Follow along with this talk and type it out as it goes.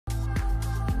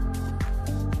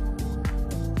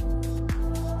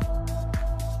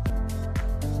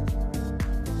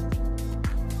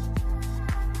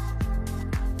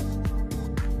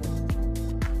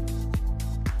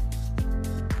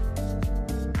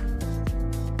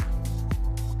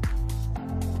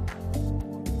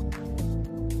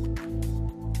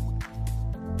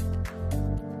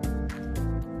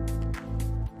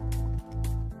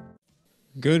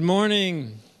Good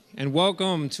morning and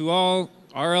welcome to all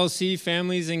RLC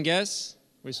families and guests.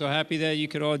 We're so happy that you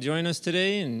could all join us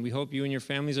today, and we hope you and your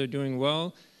families are doing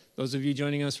well. Those of you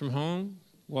joining us from home,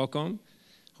 welcome.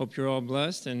 Hope you're all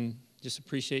blessed and just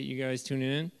appreciate you guys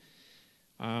tuning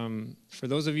in. For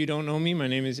those of you who don't know me, my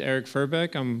name is Eric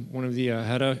Furbeck. I'm one of the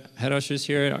head ushers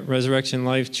here at Resurrection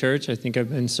Life Church. I think I've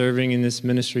been serving in this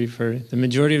ministry for the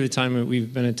majority of the time that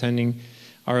we've been attending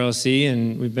RLC,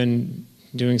 and we've been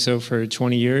doing so for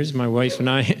 20 years. My wife and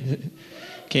I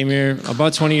came here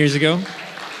about 20 years ago,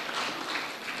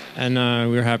 and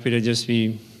we're happy to just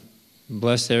be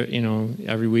blessed,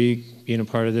 every week, being a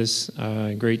part of this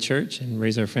great church and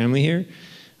raise our family here,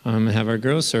 and have our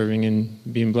girls serving and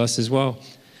being blessed as well.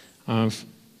 If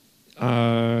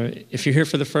you're here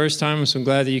for the first time, I'm so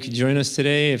glad that you could join us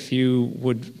today. If you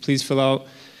would please fill out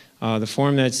the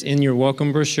form that's in your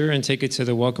welcome brochure and take it to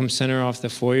the Welcome Center off the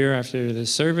foyer after the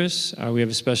service. We have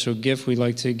a special gift we'd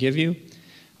like to give you.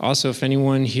 Also, if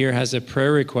anyone here has a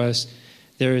prayer request,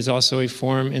 there is also a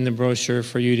form in the brochure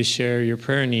for you to share your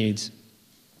prayer needs.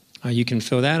 You can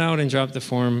fill that out and drop the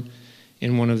form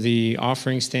in one of the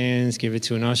offering stands, give it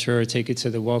to an usher, or take it to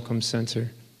the Welcome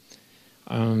Center.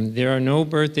 There are no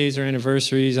birthdays or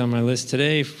anniversaries on my list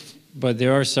today, but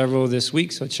there are several this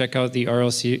week, so check out the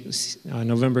RLC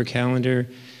November calendar,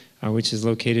 which is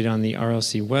located on the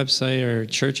RLC website or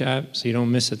church app, so you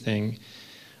don't miss a thing.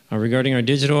 Regarding our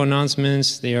digital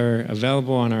announcements, they are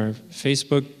available on our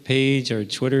Facebook page, our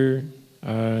Twitter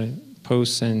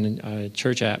posts, and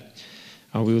church app.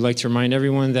 We would like to remind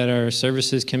everyone that our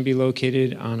services can be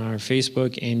located on our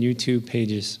Facebook and YouTube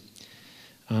pages.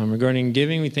 Regarding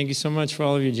giving, we thank you so much for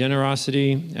all of your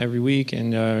generosity every week,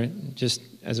 and just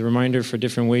as a reminder for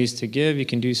different ways to give, you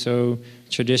can do so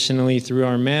traditionally through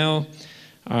our mail,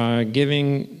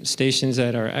 giving stations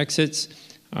at our exits,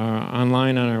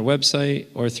 online on our website,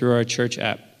 or through our church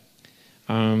app.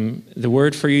 The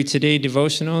word for you today,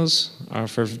 devotionals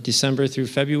for December through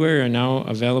February, are now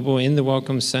available in the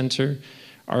Welcome Center.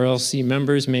 RLC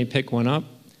members may pick one up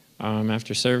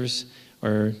after service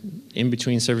or in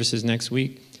between services next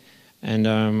week. And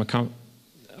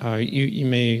you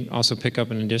may also pick up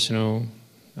an additional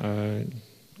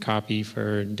copy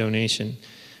for donation.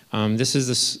 This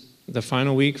is the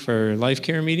final week for Life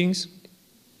Care meetings.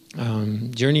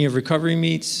 Journey of Recovery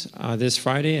meets this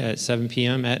Friday at 7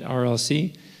 p.m. at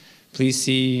RLC. Please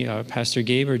see Pastor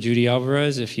Gabe or Judy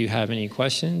Alvarez if you have any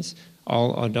questions.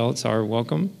 All adults are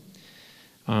welcome.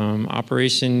 Regarding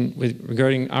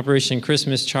Operation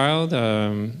Christmas Child,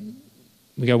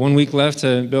 we got 1 week left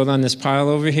to build on this pile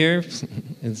over here.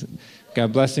 It's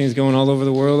got blessings going all over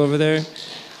the world over there.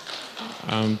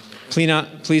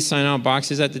 Please sign out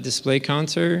boxes at the display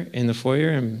counter in the foyer,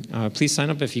 and please sign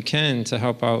up if you can to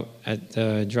help out at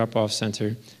the drop-off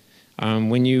center.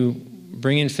 When you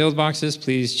bring in filled boxes,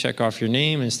 please check off your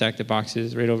name and stack the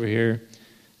boxes right over here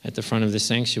at the front of the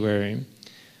sanctuary.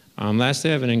 Lastly,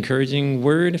 I have an encouraging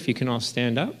word if you can all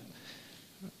stand up.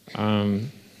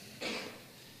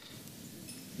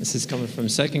 This is coming from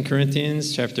 2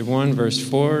 Corinthians chapter 1, verse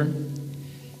 4.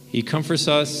 He comforts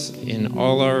us in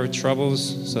all our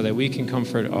troubles so that we can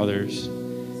comfort others.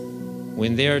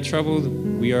 When they are troubled,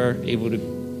 we are able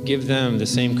to give them the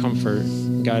same comfort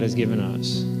God has given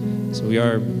us. So we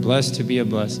are blessed to be a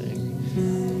blessing.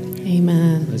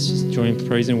 Amen. Let's just join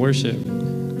praise and worship.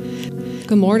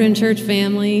 Good morning, church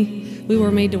family. We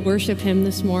were made to worship Him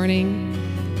this morning.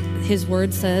 His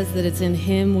word says that it's in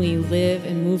Him we live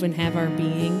and move and have our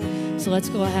being. So let's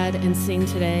go ahead and sing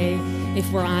today. If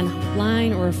we're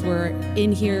online or if we're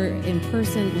in here in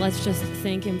person, let's just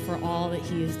thank Him for all that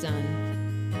He has done.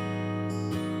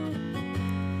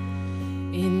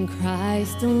 In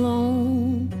Christ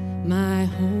alone, my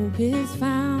hope is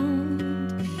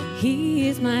found. He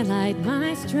is my light,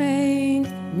 my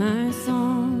strength, my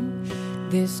song.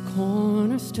 This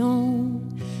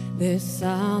cornerstone, this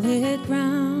solid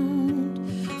ground,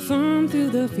 firm through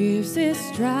the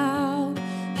fiercest drought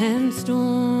and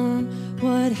storm.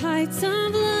 What heights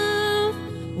of love,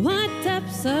 what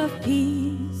depths of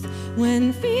peace,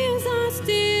 when fears are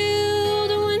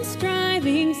stilled, when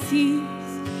striving cease.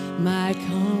 My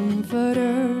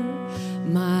comforter,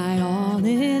 my all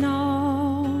in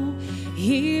all,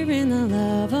 here in the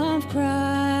love of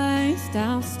Christ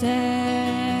I'll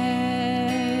stand.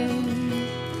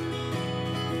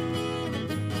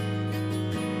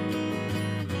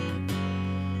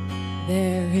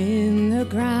 There in the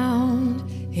ground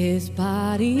His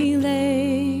body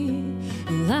lay,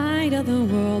 light of the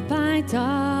world by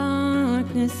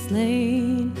darkness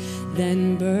slain,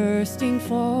 then bursting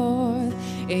forth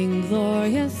in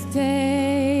glorious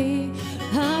day,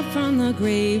 a from the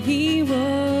grave he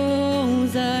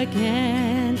rose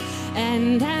again.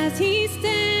 And as he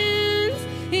stands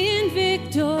in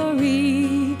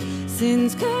victory,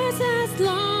 sin's curse has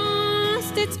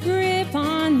lost its grip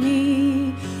on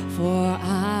me. For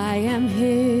I am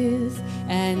his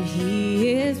and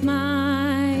he is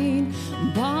mine,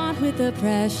 bought with the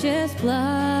precious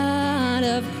blood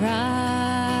of Christ.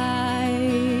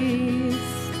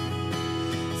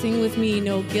 Sing with me,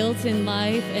 no guilt in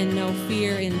life and no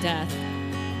fear in death.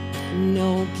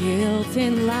 No guilt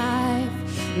in life,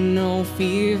 no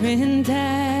fear in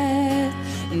death.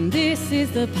 And this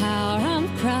is the power of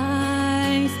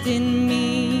Christ in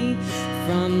me,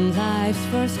 from life's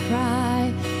first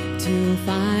cry to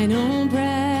final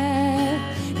breath.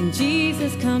 And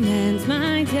Jesus commands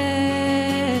my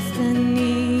destiny.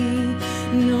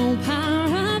 No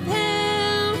power of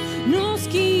hell, no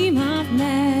scheme of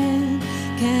man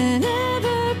can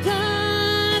ever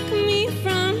pluck me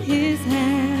from his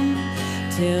hand,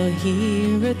 till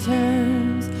he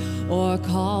returns or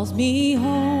calls me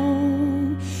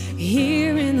home.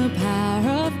 Here in the power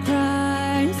of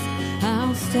Christ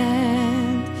I'll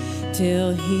stand,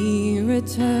 till he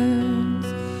returns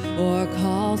or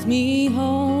calls me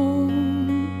home.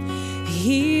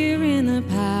 Here in the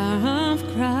power of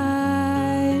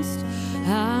Christ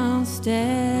I'll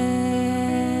stand.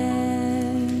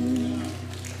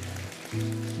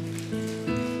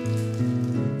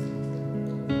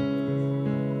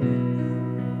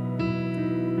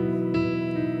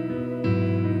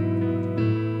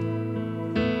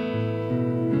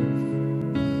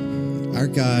 Our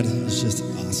God is just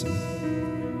awesome.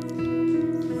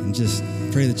 And just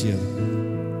pray that you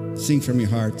sing from your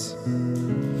hearts.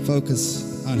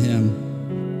 Focus on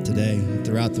him today,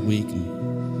 throughout the week,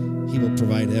 and he will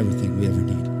provide everything we ever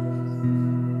need.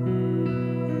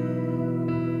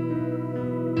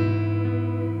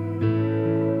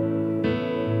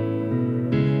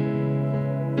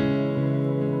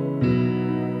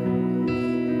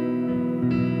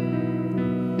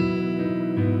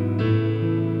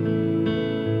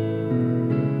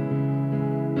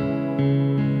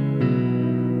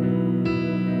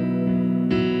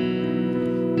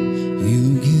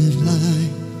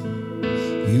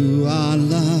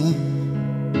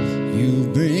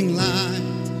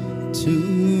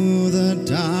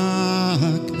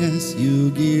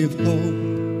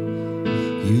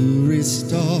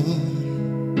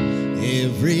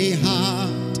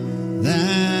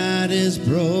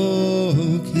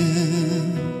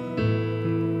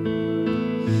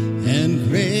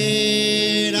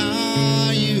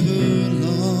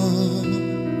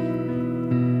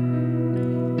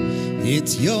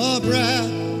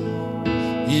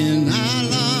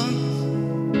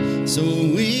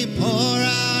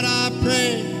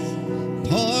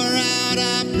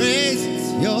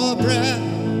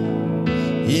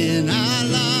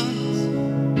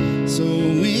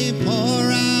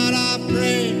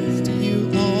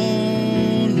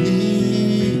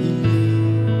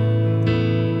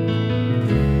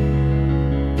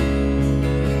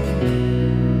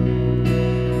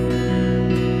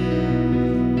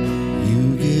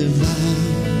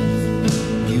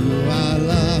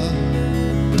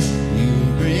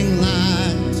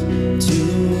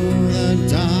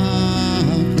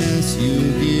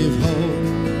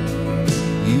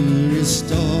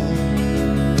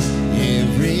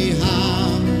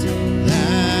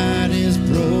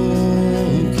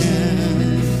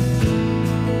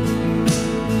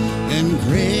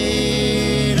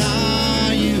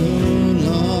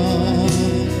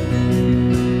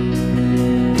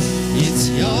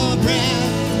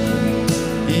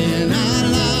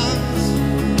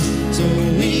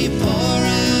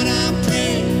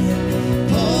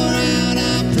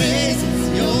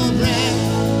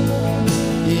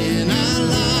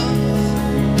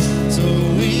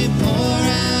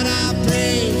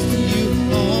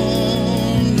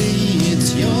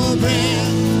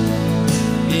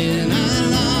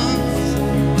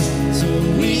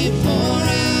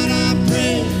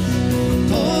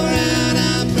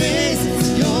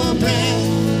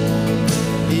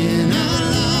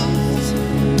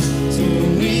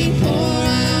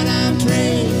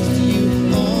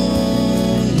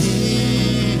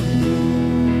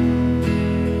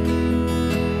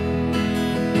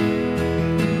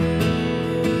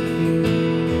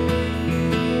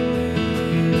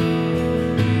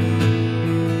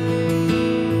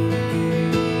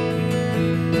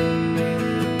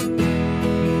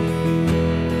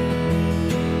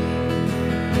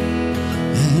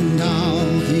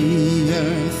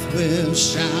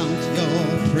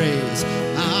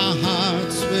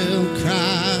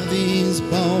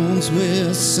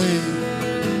 will sing.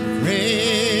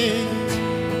 Great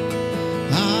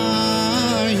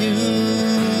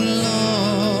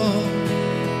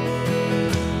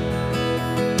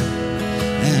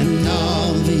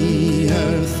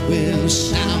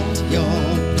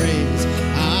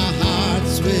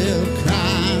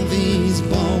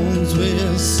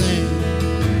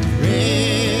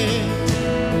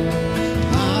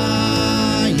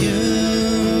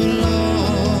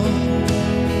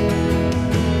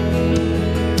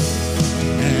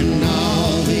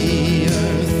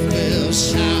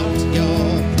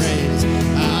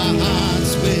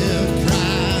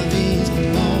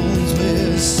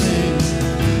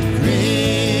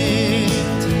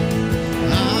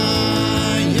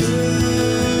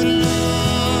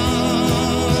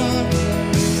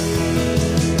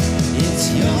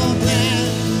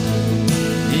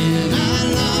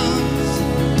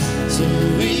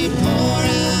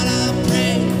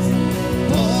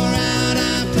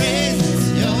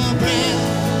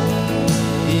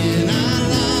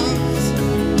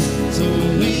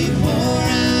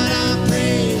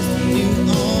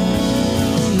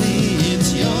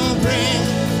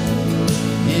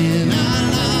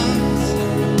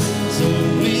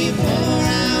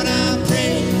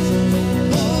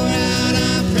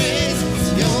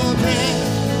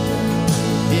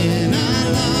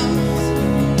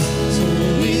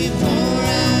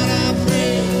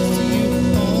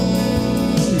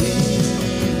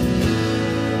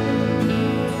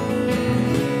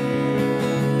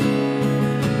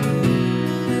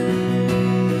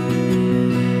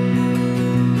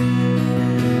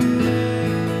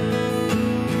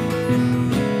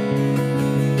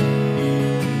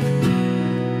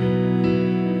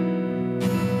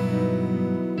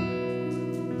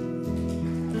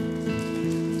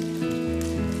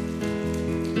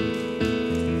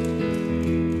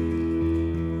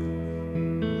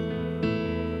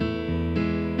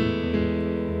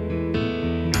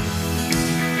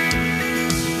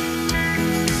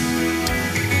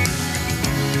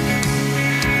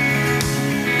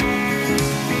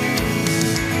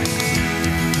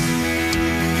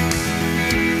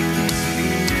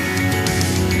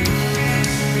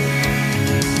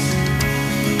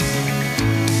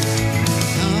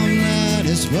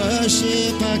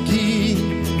worship our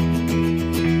King.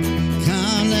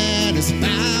 Come, let us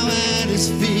bow at his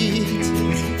feet.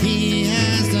 He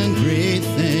has done great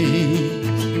things.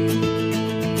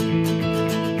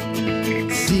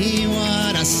 See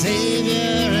what our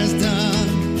Savior has done.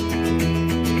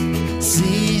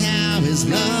 See how his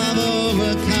love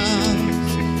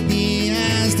overcomes. He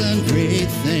has done great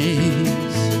things.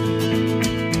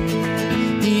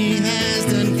 He has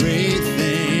done great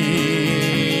things.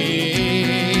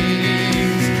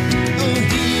 Oh,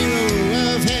 hero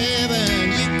of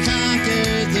heaven, you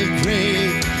conquered the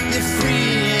grave. You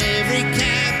free every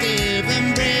captive and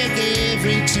break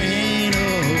every chain.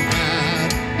 Oh God,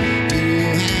 you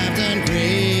have done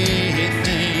great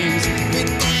things. We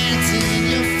dance in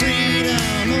your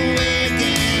freedom, awake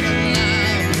and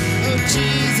alive. Oh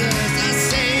Jesus, our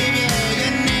Savior,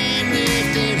 your name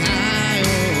lifted high.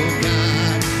 Oh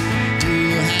God, you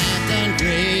have done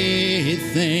great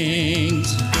things.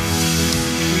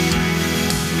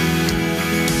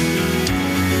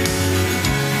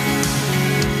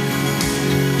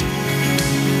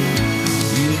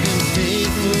 You've been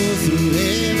faithful through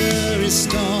every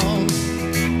storm.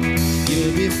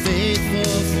 You'll be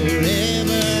faithful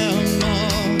forevermore.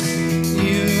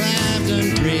 You have done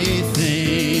great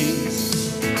things,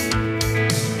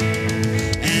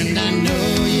 and I know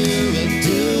you will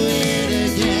do it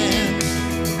again.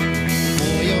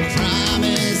 For your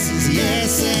promise is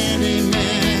yes and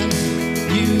amen.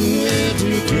 You will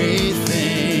do great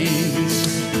things.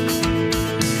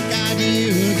 God,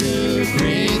 you do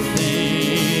great things.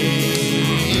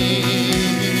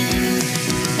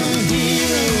 Oh,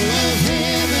 hero of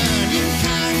heaven, you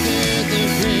conquered the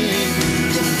grave.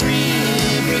 You free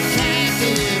every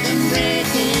captive and break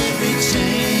every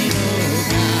chain. Oh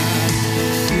God,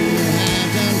 you have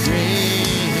done great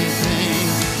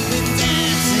things. We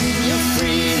dance in your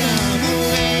freedom,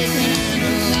 awake and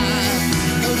alive.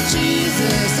 Oh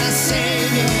Jesus, our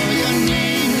Savior, your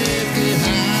name lifted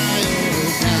high. Oh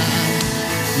God,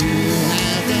 you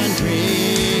have done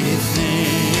great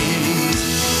things.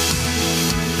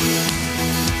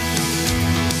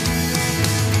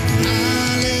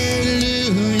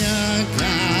 Hallelujah,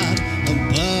 God,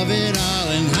 above it all,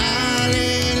 and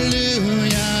hallelujah,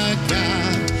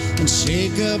 God,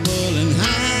 unshakable, and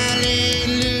hallelujah,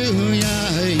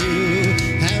 you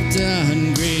have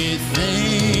done great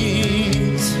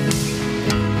things.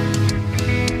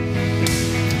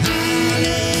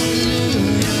 Hallelujah,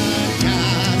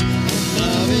 God,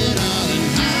 above it all, and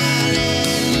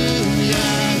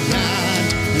hallelujah, God,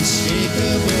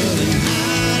 unshakable, and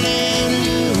hallelujah,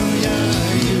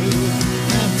 you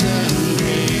have done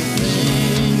great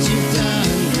things. You've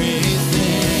done great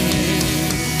things.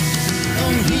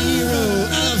 Oh, hero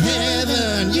of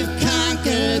heaven, you've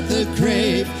conquered the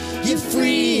grave. You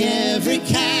free every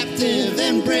captive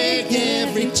and break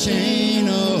every chain.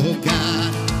 Oh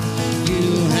God,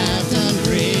 you have done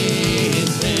great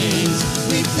things.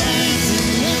 We dance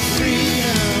in your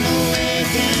freedom,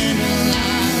 awake and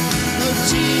alive. Oh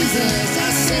Jesus,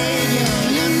 our Savior,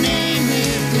 your name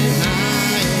lifted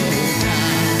high. Oh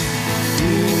God,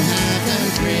 you have done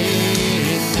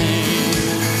great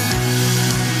things.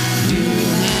 You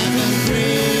have done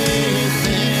great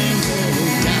things. Oh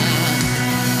God,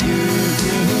 you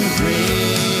do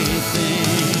great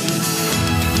things.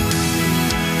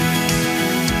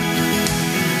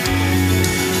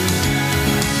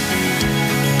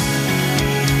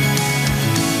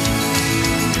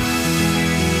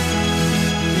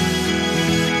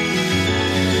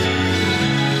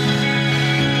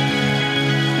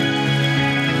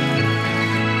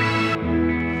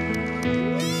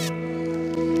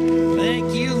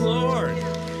 Thank you, Lord.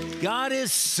 God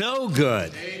is so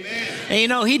good. Amen. And you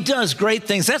know, he does great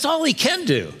things. That's all he can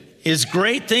do, is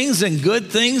great things and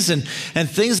good things and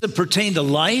things that pertain to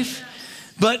life.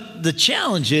 But the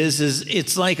challenge is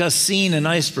it's like us seeing an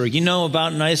iceberg. You know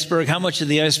about an iceberg? How much of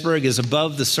the iceberg is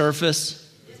above the surface?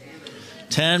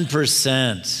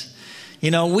 10%.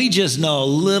 You know, we just know a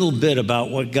little bit about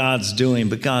what God's doing,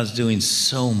 but God's doing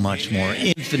so much more,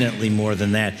 infinitely more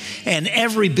than that. And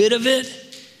every bit of it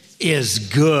is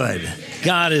good.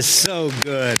 God is so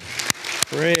good.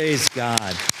 Praise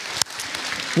God.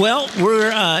 Well,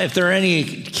 if there are any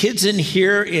kids in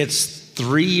here, it's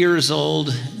 3 years old.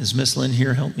 Is Miss Lynn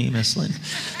here? Help me, Miss Lynn.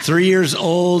 3 years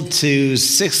old to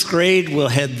 6th grade. We'll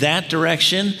head that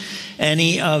direction.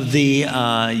 Any of the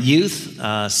youth,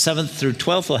 7th through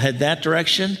 12th, will head that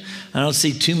direction. I don't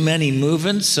see too many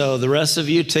moving, so the rest of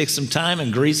you take some time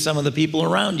and greet some of the people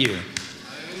around you.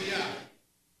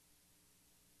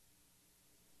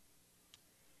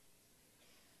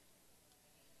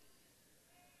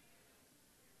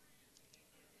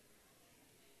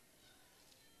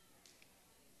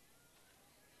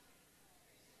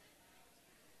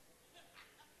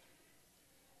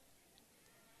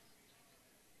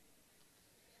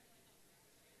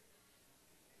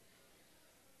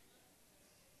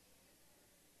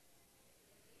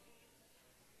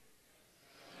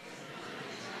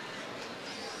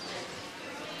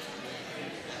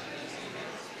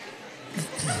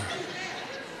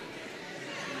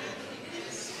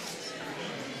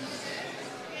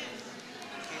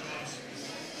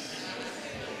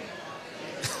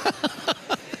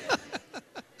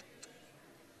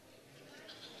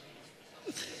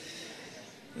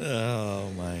 Oh,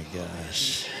 my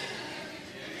gosh.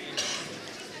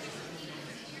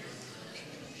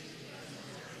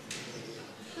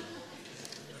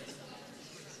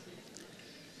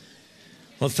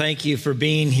 Well, thank you for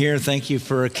being here. Thank you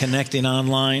for connecting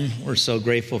online. We're so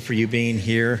grateful for you being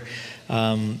here.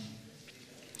 I've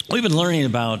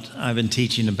been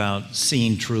teaching about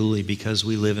seeing truly, because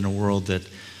we live in a world that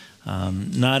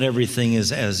not everything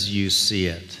is as you see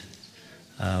it.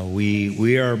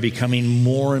 We are becoming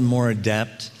more and more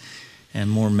adept and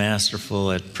more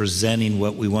masterful at presenting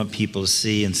what we want people to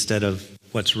see instead of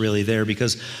what's really there,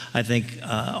 because I think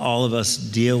all of us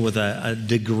deal with a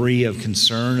degree of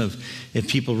concern of if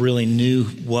people really knew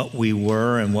what we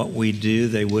were and what we do,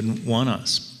 they wouldn't want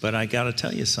us. But I got to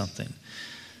tell you something.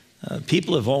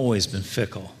 People have always been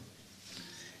fickle,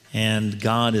 and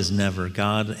God is never.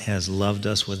 God has loved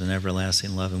us with an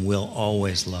everlasting love and will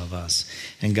always love us,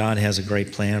 and God has a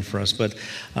great plan for us. But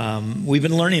we've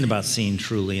been learning about seeing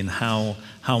truly and how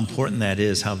important that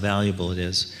is, how valuable it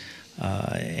is.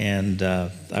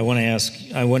 I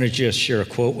want to just share a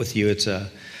quote with you. It's a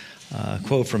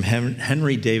quote from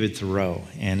Henry David Thoreau,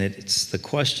 and the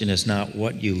question is not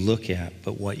what you look at,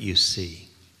 but what you see.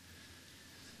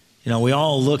 You know, we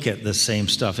all look at the same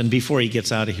stuff. And before he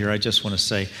gets out of here, I just want to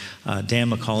say, Dan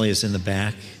McCauley is in the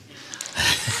back.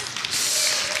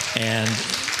 And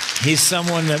he's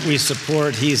someone that we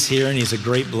support. He's here, and he's a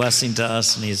great blessing to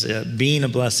us. And he's being a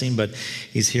blessing, but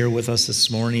he's here with us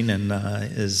this morning and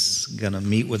is going to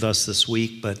meet with us this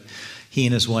week. But he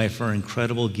and his wife are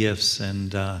incredible gifts,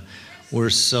 and we're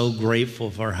so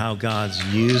grateful for how God's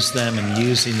used them and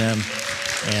using them.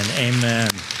 And amen.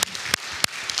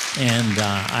 And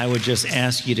I would just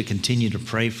ask you to continue to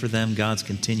pray for them. God's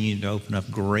continuing to open up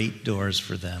great doors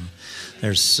for them.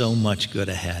 There's so much good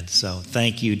ahead. So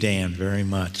thank you, Dan, very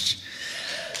much.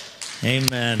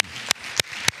 Amen.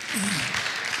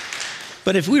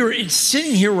 But if we were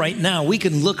sitting here right now, we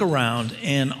can look around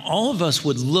and all of us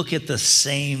would look at the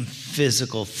same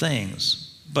physical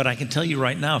things. But I can tell you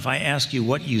right now, if I ask you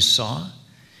what you saw,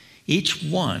 each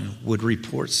one would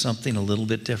report something a little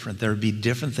bit different. There would be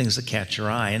different things that catch your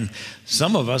eye. And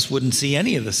some of us wouldn't see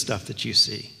any of the stuff that you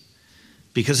see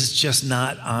because it's just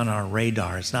not on our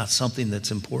radar. It's not something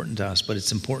that's important to us, but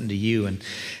it's important to you.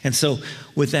 And so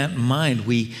with that in mind,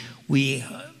 we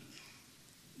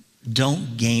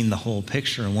don't gain the whole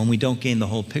picture. And when we don't gain the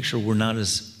whole picture, we're not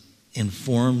as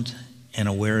informed and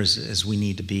aware as we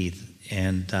need to be.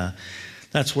 And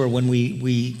that's where when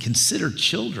we consider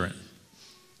children,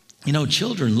 you know,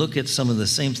 children look at some of the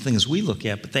same things we look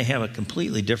at, but they have a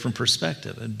completely different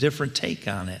perspective, a different take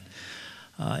on it.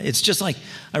 It's just like,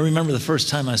 I remember the first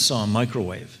time I saw a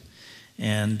microwave.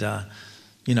 And,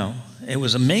 you know, it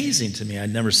was amazing to me.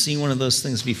 I'd never seen one of those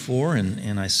things before.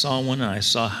 And I saw one, and I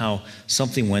saw how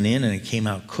something went in and it came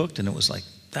out cooked. And it was like,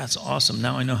 that's awesome.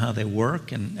 Now I know how they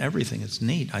work and everything. It's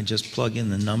neat. I just plug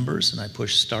in the numbers and I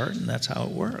push start, and that's how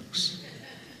it works.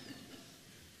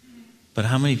 But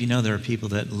how many of you know there are people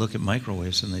that look at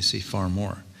microwaves and they see far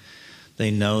more? They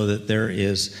know that there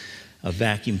is a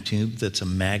vacuum tube that's a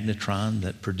magnetron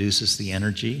that produces the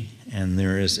energy, and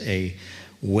there is a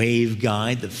wave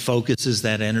guide that focuses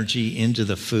that energy into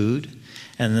the food,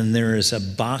 and then there is a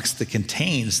box that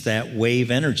contains that wave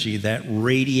energy, that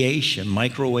radiation,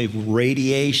 microwave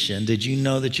radiation. Did you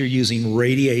know that you're using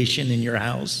radiation in your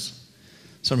house?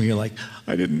 Some of you are like,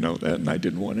 I didn't know that, and I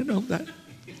didn't want to know that.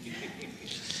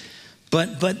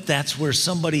 But that's where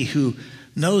somebody who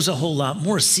knows a whole lot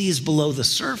more, sees below the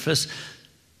surface,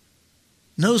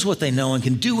 knows what they know and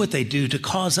can do what they do to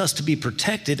cause us to be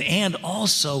protected and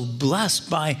also blessed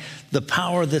by the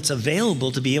power that's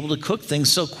available to be able to cook things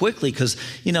so quickly. Because,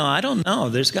 you know, I don't know.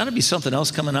 There's got to be something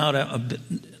else coming out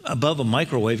above a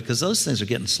microwave, because those things are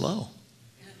getting slow.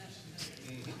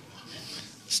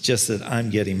 It's just that I'm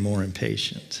getting more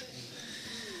impatient.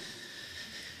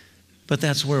 But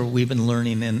that's where we've been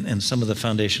learning in some of the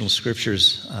foundational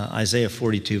scriptures. Isaiah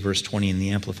 42, verse 20 in the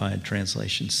Amplified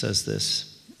Translation says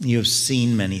this: "You have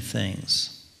seen many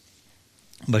things,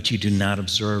 but you do not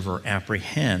observe or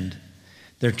apprehend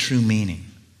their true meaning."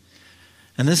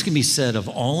 And this can be said of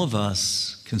all of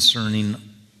us concerning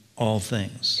all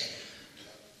things.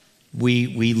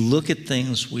 We look at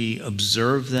things, we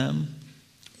observe them,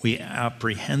 we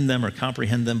apprehend them or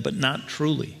comprehend them, but not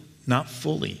truly, not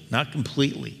fully, not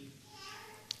completely.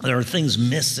 There are things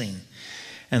missing,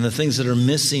 and the things that are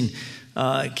missing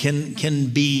can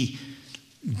be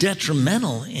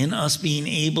detrimental in us being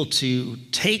able to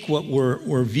take what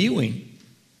we're viewing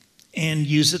and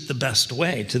use it the best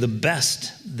way, to the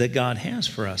best that God has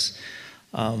for us.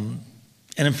 And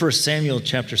in 1 Samuel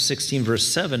chapter 16, verse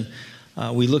 7,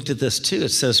 we looked at this too. It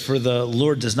says, "For the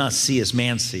Lord does not see as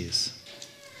man sees.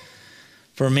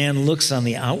 For a man looks on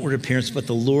the outward appearance, but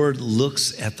the Lord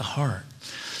looks at the heart."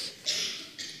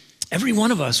 Every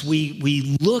one of us,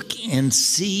 we look and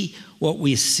see what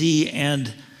we see,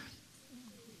 and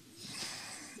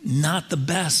not the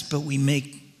best, but we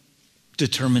make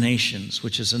determinations,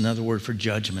 which is another word for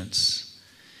judgments,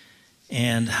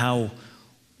 and how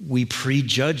we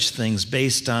prejudge things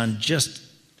based on just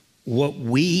what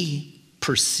we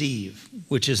perceive,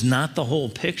 which is not the whole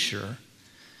picture.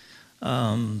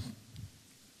 And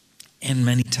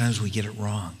many times we get it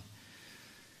wrong.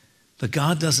 But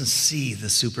God doesn't see the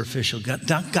superficial. God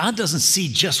doesn't see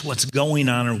just what's going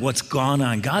on or what's gone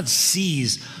on. God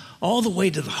sees all the way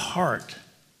to the heart,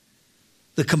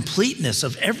 the completeness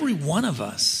of every one of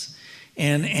us.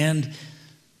 And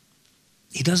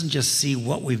he doesn't just see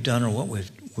what we've done or what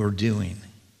we're doing.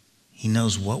 He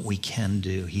knows what we can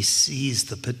do. He sees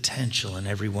the potential in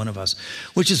every one of us,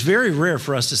 which is very rare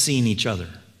for us to see in each other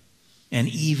and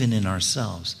even in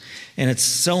ourselves. And it's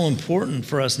so important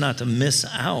for us not to miss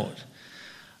out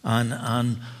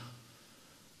on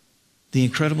the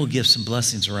incredible gifts and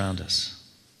blessings around us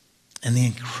and the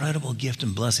incredible gift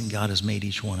and blessing God has made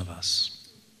each one of us.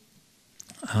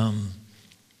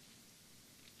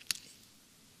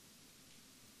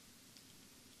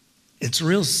 It's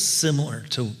real similar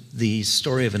to the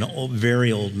story of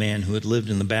very old man who had lived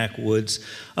in the backwoods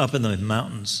up in the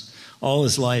mountains. All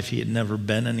his life he had never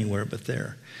been anywhere but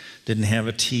there. Didn't have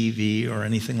a TV or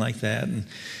anything like that. And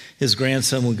his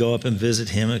grandson would go up and visit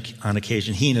him on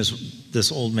occasion. He and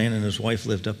this old man and his wife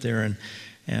lived up there.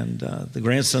 And the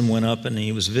grandson went up and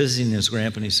he was visiting his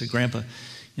grandpa. And he said, "Grandpa,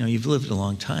 you know, you've lived a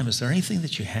long time. Is there anything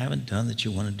that you haven't done that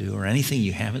you want to do, or anything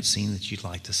you haven't seen that you'd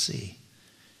like to see?"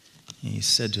 And he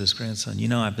said to his grandson, "You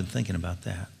know, I've been thinking about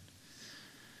that.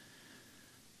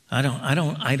 I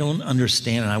don't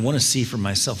understand, and I want to see for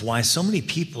myself why so many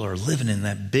people are living in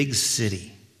that big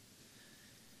city."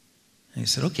 And he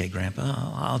said, "Okay,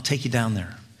 Grandpa, I'll take you down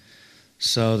there."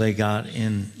 So they got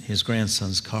in his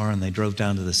grandson's car and they drove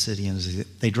down to the city. And as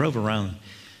they drove around,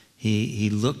 he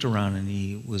looked around and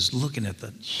he was looking at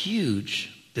the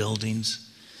huge buildings,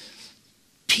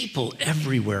 people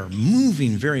everywhere,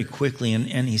 moving very quickly.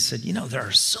 And he said, "You know, there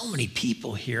are so many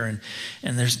people here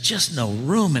and there's just no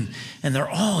room. And they're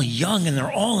all young and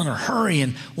they're all in a hurry.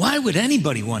 And why would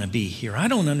anybody want to be here? I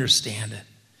don't understand it."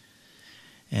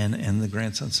 And the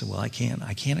grandson said, "Well, I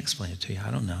can't explain it to you. I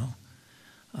don't know.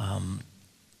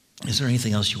 Is there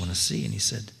anything else you want to see?" And he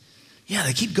said, "Yeah,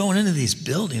 they keep going into these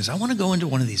buildings. I want to go into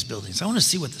one of these buildings. I want to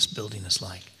see what this building is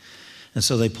like." And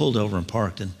so they pulled over and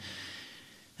parked, and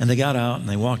they got out and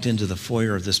they walked into the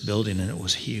foyer of this building, and it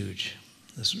was huge,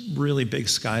 this really big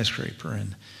skyscraper.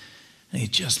 And he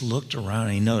just looked around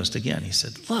and he noticed again, he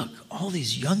said, "Look, all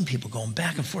these young people going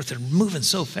back and forth, they're moving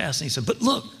so fast." And he said, "But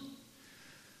look."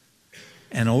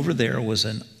 And over there was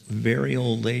a very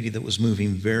old lady that was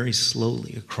moving very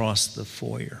slowly across the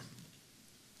foyer.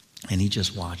 And he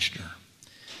just watched her.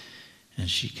 And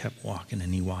she kept walking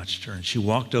and he watched her. And she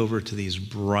walked over to these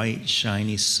bright,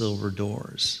 shiny silver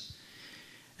doors.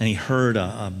 And he heard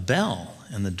a bell,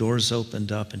 and the doors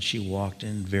opened up, and she walked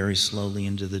in very slowly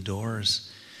into the doors.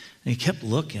 And he kept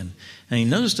looking, and he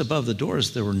noticed above the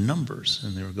doors there were numbers,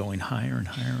 and they were going higher and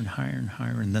higher and higher and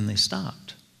higher, and then they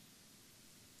stopped.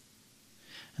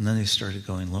 And then they started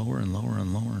going lower and lower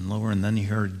and lower and lower, and then he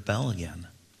heard the bell again.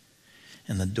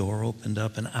 And the door opened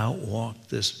up, and out walked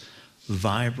this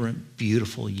vibrant,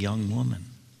 beautiful young woman.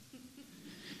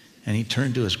 And he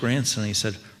turned to his grandson, and he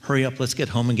said, "Hurry up, let's get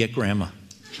home and get Grandma."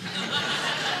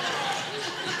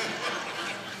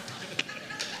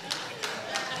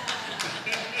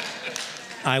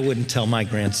 I wouldn't tell my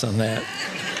grandson that.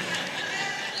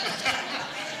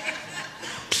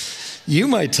 You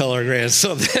might tell our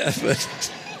grandson that,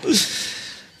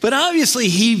 but obviously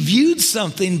he viewed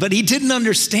something, but he didn't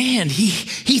understand.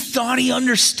 He thought he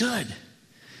understood.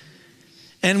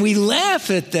 And we laugh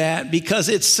at that because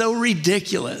it's so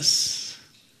ridiculous.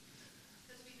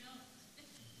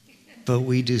 But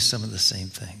we do some of the same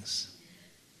things.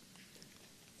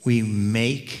 We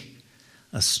make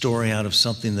a story out of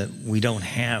something that we don't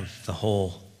have the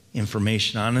whole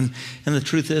information on. And the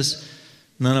truth is,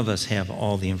 none of us have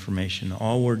all the information.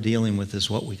 All we're dealing with is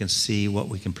what we can see, what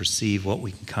we can perceive, what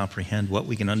we can comprehend, what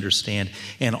we can understand.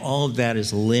 And all of that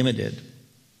is limited.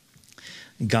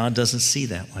 God doesn't see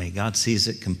that way. God sees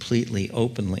it completely,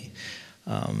 openly.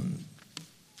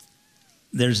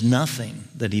 There's nothing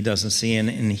that he doesn't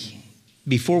see.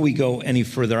 Before we go any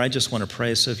further, I just want to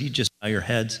pray. So if you just bow your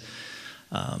heads,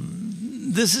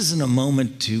 This isn't a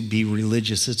moment to be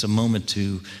religious. It's a moment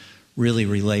to really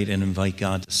relate and invite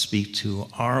God to speak to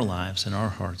our lives and our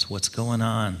hearts. What's going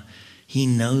on? He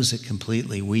knows it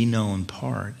completely. We know in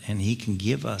part, and he can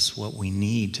give us what we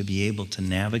need to be able to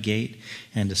navigate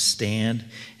and to stand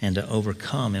and to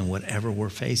overcome in whatever we're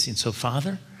facing. So,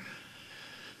 Father,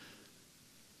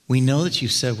 we know that you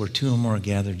said where two or more are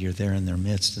gathered, you're there in their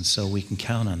midst, and so we can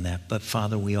count on that. But,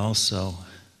 Father, we also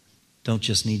don't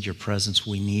just need your presence,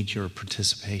 we need your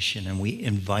participation, and we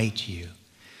invite you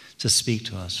to speak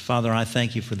to us. Father, I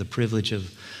thank you for the privilege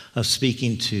of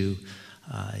speaking to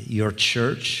your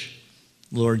church,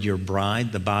 Lord, your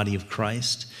bride, the body of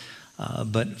Christ.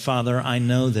 But Father, I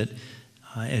know that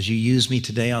as you use me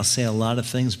today, I'll say a lot of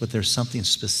things, but there's something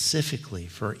specifically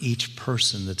for each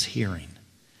person that's hearing.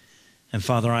 And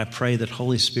Father, I pray that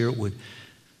Holy Spirit would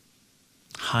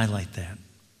highlight that.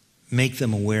 Make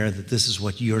them aware that this is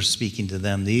what you're speaking to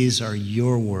them. These are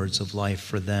your words of life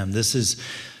for them. This is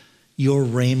your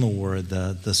rhema word,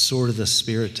 the sword of the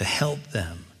Spirit, to help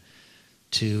them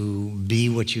to be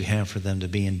what you have for them to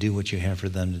be and do what you have for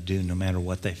them to do, no matter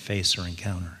what they face or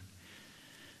encounter.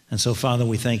 And so, Father,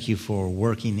 we thank you for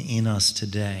working in us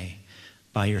today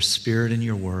by your Spirit and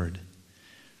your word,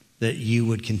 that you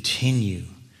would continue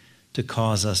to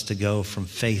cause us to go from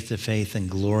faith to faith and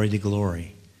glory to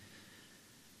glory.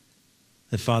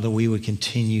 That, Father, we would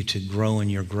continue to grow in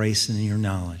your grace and in your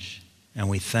knowledge. And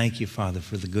we thank you, Father,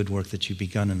 for the good work that you've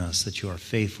begun in us, that you are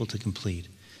faithful to complete,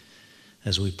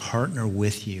 as we partner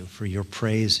with you for your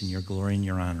praise and your glory and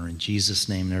your honor. In Jesus'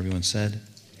 name, and everyone said,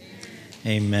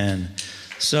 amen.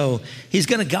 So he's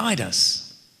going to guide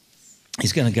us.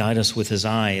 He's going to guide us with his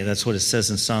eye. That's what it says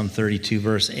in Psalm 32,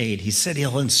 verse 8. He said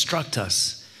he'll instruct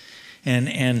us, and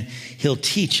he'll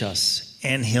teach us,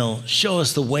 and he'll show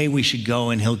us the way we should go,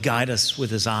 and he'll guide us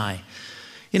with his eye.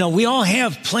 You know, we all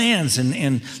have plans,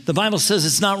 and the Bible says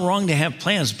it's not wrong to have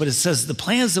plans, but it says the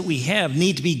plans that we have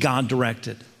need to be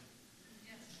God-directed.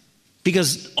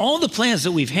 Because all the plans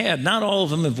that we've had, not all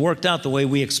of them have worked out the way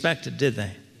we expected, did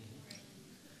they?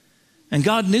 And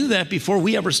God knew that before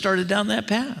we ever started down that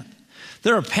path.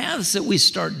 There are paths that we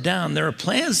start down. There are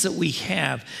plans that we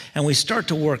have and we start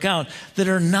to work out that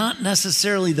are not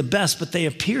necessarily the best, but they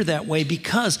appear that way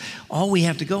because all we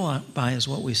have to go by is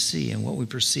what we see and what we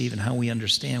perceive and how we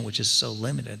understand, which is so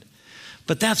limited.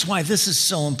 But that's why this is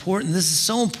so important. This is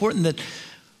so important that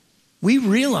we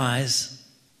realize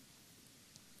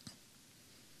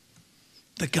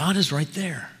that God is right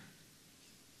there.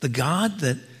 The God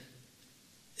that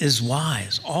is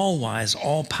wise,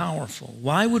 all powerful.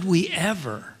 Why would we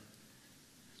ever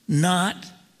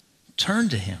not turn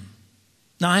to him?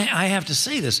 Now, I have to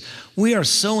say this. We are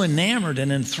so enamored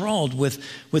and enthralled with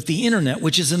the internet,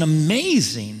 which is an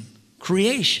amazing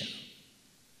creation.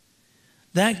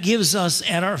 That gives us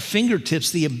at our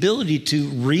fingertips the ability to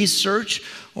research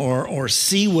or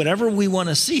see whatever we want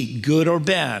to see, good or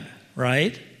bad,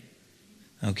 right?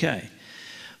 Okay.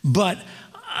 But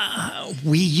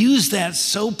we use that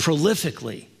so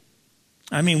prolifically.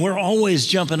 I mean, we're always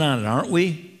jumping on it, aren't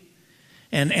we?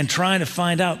 And trying to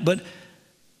find out. But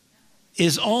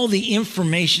is all the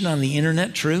information on the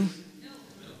internet true?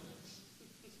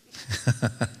 No.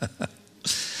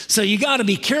 So you got to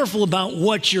be careful about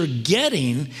what you're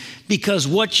getting, because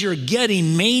what you're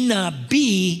getting may not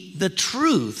be the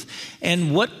truth.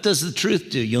 And what does the truth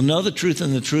do? You'll know the truth,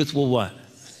 and the truth will what?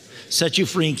 Set you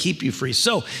free and keep you free.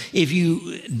 So if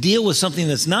you deal with something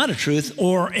that's not a truth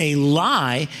or a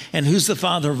lie, and who's the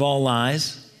father of all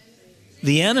lies?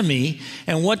 The enemy.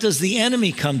 And what does the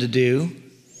enemy come to do?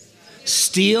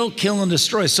 Steal, kill, and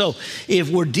destroy. So if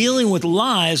we're dealing with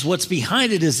lies, what's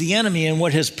behind it is the enemy, and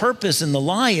what his purpose in the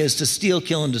lie is to steal,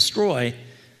 kill, and destroy.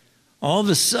 All of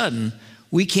a sudden,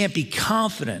 we can't be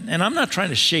confident. And I'm not trying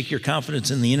to shake your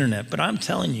confidence in the internet, but I'm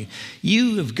telling you,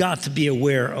 you have got to be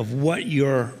aware of what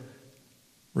you're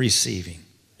receiving.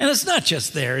 And it's not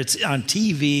just there, it's on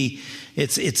TV,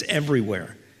 it's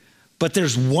everywhere. But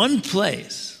there's one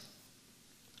place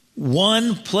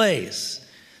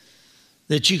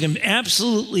that you can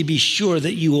absolutely be sure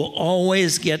that you will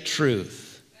always get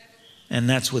truth. And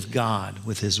that's with God,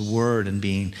 with his word, and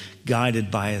being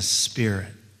guided by his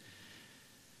Spirit.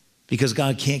 Because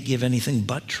God can't give anything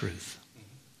but truth.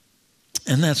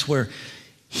 And that's where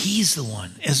he's the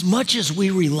one. As much as we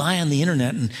rely on the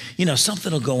internet, and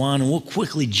something will go on and we'll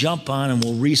quickly jump on and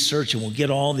we'll research and we'll get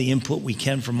all the input we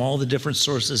can from all the different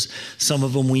sources. Some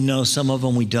of them we know, some of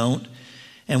them we don't.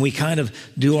 And we kind of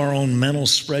do our own mental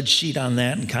spreadsheet on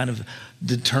that and kind of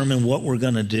determine what we're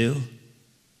going to do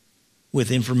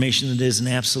with information that isn't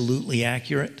absolutely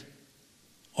accurate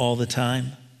all the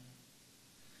time.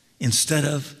 Instead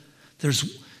of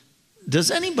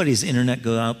Does anybody's internet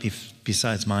go out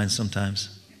besides mine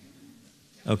sometimes?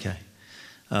 Okay.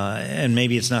 And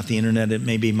maybe it's not the internet, it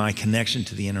may be my connection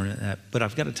to the internet, but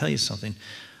I've got to tell you something.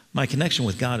 My connection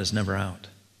with God is never out.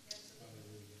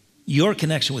 Your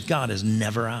connection with God is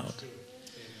never out.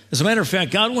 As a matter of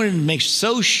fact, God wanted to make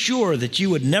so sure that you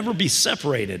would never be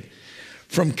separated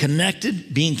from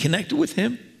being connected with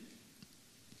him.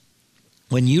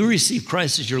 When you receive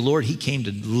Christ as your Lord, he came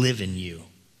to live in you.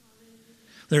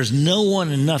 There's no one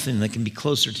and nothing that can be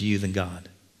closer to you than God.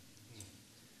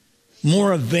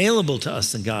 More available to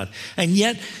us than God. And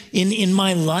yet, in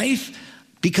my life,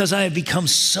 because I have become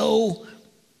so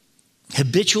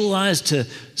habitualized to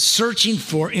searching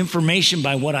for information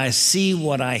by what I see,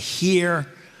 what I hear,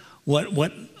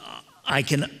 what I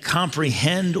can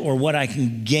comprehend, or what I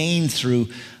can gain through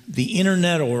the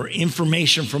internet or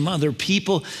information from other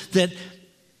people, that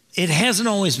it hasn't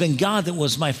always been God that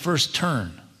was my first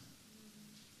turn.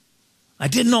 I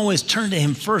didn't always turn to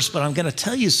him first, but I'm going to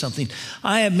tell you something.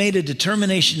 I have made a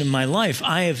determination in my life.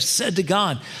 I have said to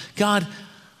God, God,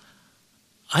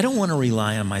 I don't want to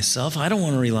rely on myself. I don't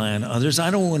want to rely on others.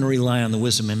 I don't want to rely on the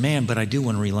wisdom of man, but I do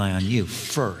want to rely on you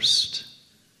first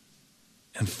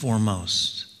and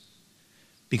foremost.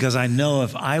 Because I know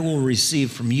if I will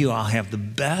receive from you, I'll have the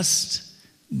best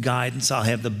guidance. I'll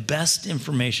have the best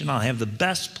information. I'll have the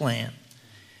best plan.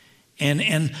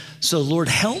 And so, Lord,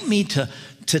 help me to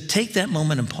take that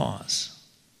moment and pause.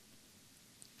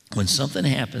 When something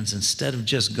happens, instead of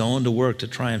just going to work to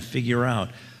try and figure out,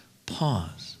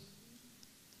 pause.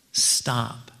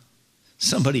 Stop.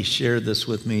 Somebody shared this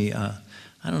with me. I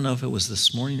don't know if it was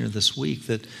this morning or this week,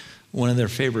 that one of their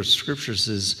favorite scriptures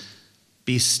is,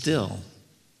 be still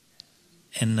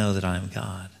and know that I am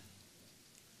God.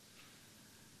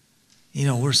 You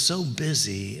know, we're so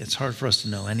busy, it's hard for us to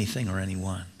know anything or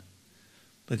anyone.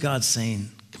 But God's saying,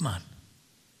 come on,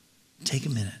 take a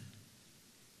minute.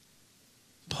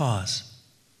 Pause.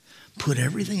 Put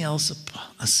everything else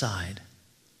aside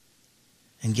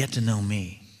and get to know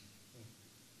me.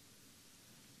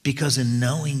 Because in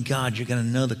knowing God, you're going to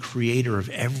know the creator of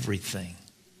everything.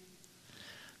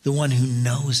 The one who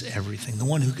knows everything. The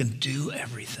one who can do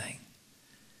everything.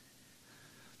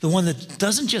 The one that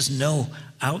doesn't just know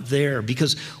out there.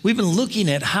 Because we've been looking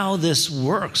at how this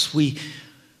works. We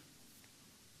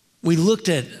looked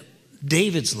at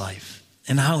David's life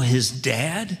and how his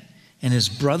dad and his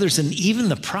brothers and even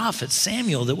the prophet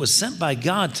Samuel that was sent by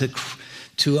God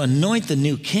to anoint the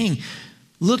new king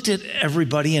looked at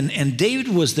everybody, and David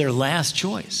was their last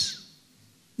choice.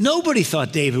 Nobody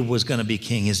thought David was going to be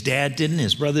king. His dad didn't,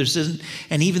 his brothers didn't,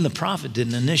 and even the prophet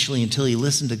didn't initially until he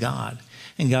listened to God.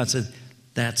 And God said,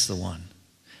 that's the one.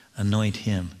 Anoint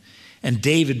him. And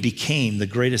David became the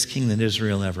greatest king that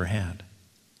Israel ever had.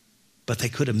 But they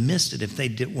could have missed it if they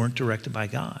weren't directed by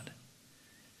God.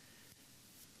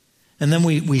 And then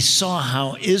we saw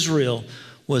how Israel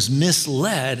was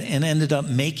misled and ended up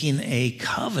making a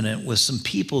covenant with some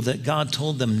people that God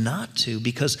told them not to,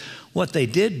 because what they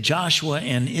did, Joshua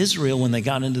and Israel, when they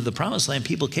got into the promised land,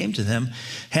 people came to them,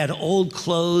 had old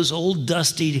clothes, old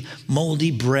dusty,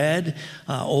 moldy bread,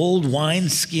 old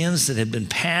wineskins that had been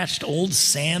patched, old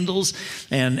sandals,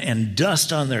 and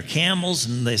dust on their camels.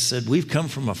 And they said, we've come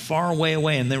from a far way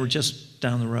away, and they were just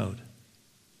down the road.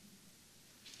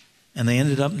 And they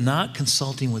ended up not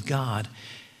consulting with God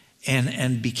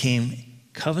and became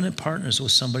covenant partners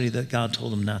with somebody that God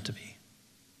told them not to be.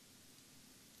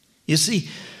 You see,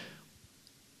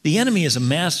 the enemy is a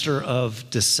master of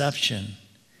deception.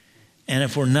 And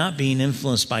if we're not being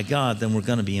influenced by God, then we're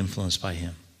going to be influenced by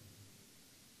him.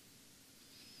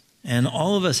 And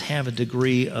all of us have a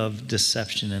degree of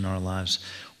deception in our lives.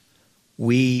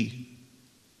 We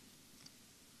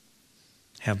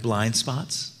have blind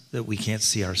spots that we can't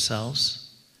see ourselves.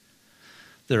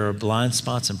 There are blind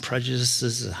spots and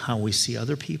prejudices of how we see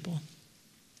other people.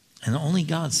 And only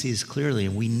God sees clearly,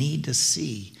 and we need to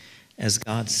see as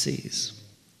God sees.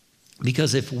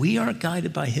 Because if we aren't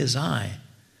guided by his eye,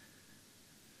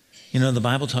 you know, the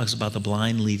Bible talks about the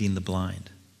blind leading the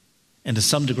blind. And to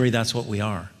some degree, that's what we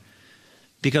are.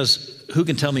 Because who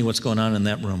can tell me what's going on in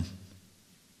that room?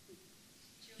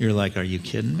 You're like, are you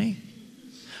kidding me?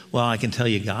 Well, I can tell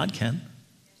you God can.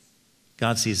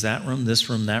 God sees that room,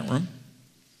 that room.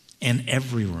 And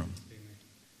every room.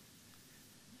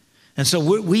 And so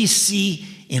we see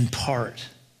in part.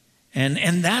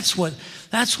 And that's what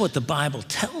the Bible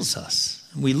tells us.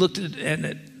 We looked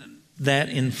at that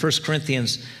in 1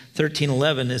 Corinthians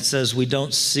 13:11. It says we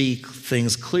don't see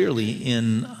things clearly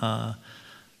in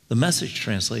the Message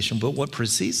translation. But what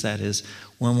precedes that is,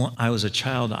 when I was a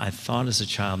child, I thought as a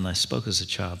child and I spoke as a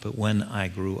child. But when I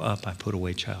grew up, I put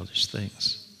away childish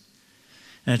things.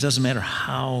 And it doesn't matter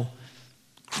how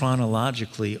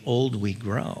chronologically old we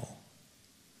grow,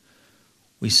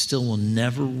 we still will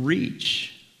never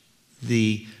reach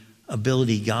the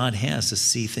ability God has to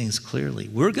see things clearly.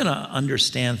 We're going to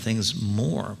understand things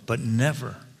more, but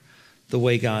never the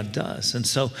way God does. And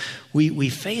so we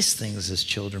face things as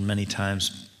children many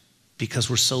times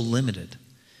because we're so limited.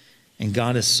 And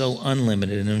God is so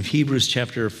unlimited. And in Hebrews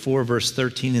chapter 4, verse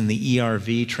 13 in the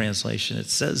ERV translation, it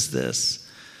says this: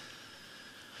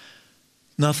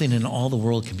 nothing in all the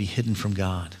world can be hidden from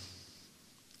God.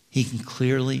 He can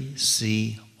clearly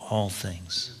see all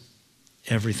things.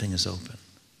 Everything is open.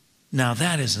 Now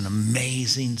that is an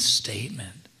amazing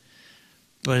statement,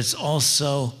 but it's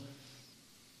also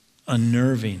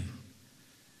unnerving,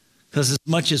 because as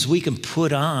much as we can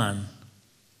put on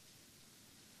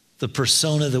the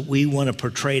persona that we want to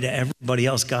portray to everybody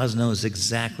else, God knows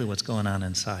exactly what's going on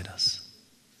inside us.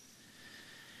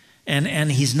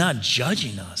 And he's not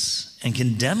judging us and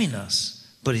condemning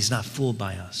us, but he's not fooled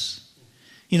by us.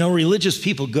 You know, religious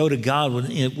people go to God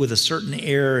with a certain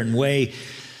air and way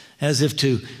as if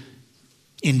to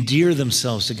endear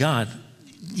themselves to God.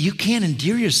 You can't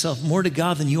endear yourself more to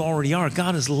God than you already are.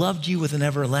 God has loved you with an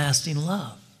everlasting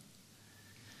love.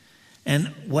 And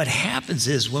what happens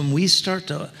is when we start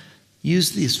to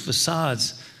use these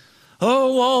facades,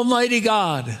 oh, Almighty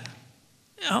God.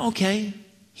 Okay,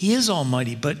 he is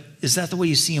almighty, but is that the way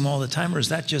you see him all the time, or is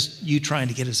that just you trying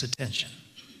to get his attention?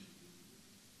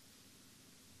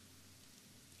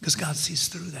 Because God sees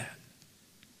through that.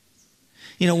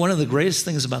 You know, one of the greatest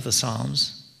things about the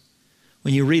Psalms,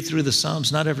 when you read through the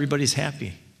Psalms, not everybody's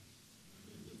happy.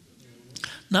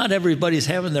 Not everybody's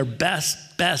having their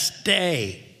best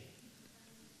day.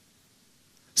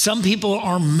 Some people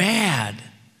are mad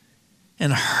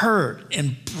and hurt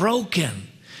and broken.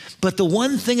 But the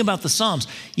one thing about the Psalms,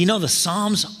 you know, the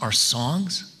Psalms are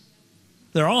songs.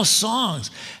 They're all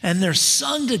songs, and they're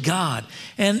sung to God,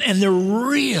 and they're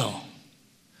real.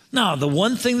 Now, the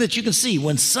one thing that you can see,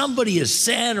 when somebody is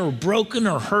sad or broken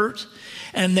or hurt,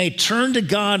 and they turn to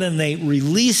God and they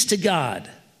release to God,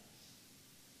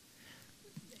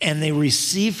 and they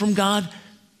receive from God,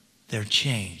 they're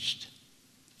changed.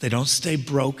 They don't stay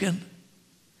broken.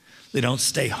 They don't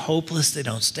stay hopeless. They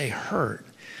don't stay hurt.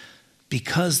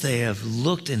 Because they have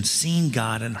looked and seen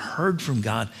God and heard from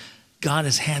God, God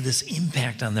has had this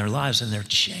impact on their lives, and they're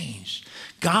changed.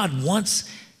 God wants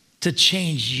to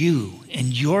change you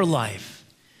and your life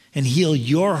and heal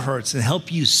your hurts and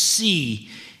help you see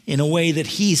in a way that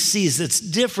he sees that's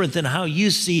different than how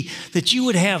you see, that you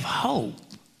would have hope.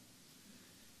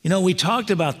 You know, we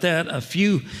talked about that a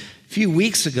few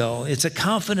weeks ago. It's a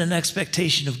confident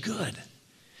expectation of good.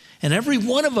 And every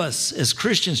one of us as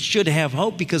Christians should have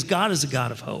hope, because God is a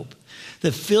God of hope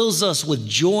that fills us with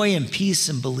joy and peace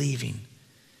and believing.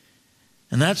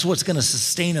 And that's what's going to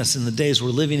sustain us in the days we're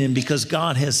living in, because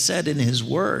God has said in his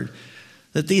word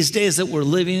that these days that we're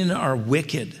living in are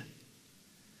wicked,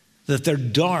 that they're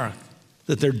dark,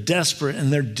 that they're desperate,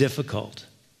 and they're difficult.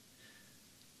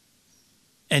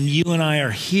 And you and I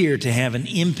are here to have an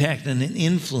impact and an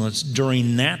influence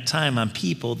during that time on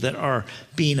people that are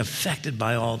being affected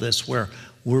by all this, where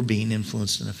we're being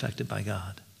influenced and affected by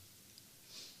God.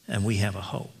 And we have a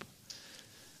hope.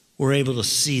 We're able to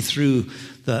see through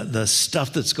the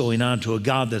stuff that's going on to a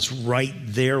God that's right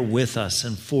there with us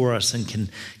and for us, and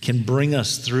can bring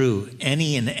us through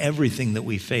any and everything that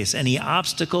we face, any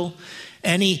obstacle,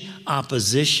 any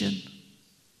opposition.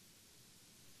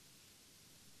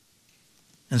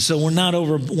 And so we're not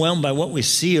overwhelmed by what we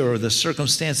see or the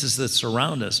circumstances that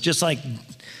surround us. Just like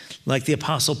the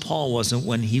Apostle Paul wasn't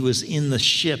when he was in the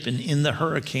ship and in the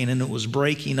hurricane and it was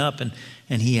breaking up,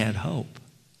 and he had hope.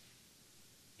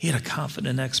 He had a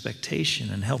confident expectation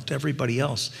and helped everybody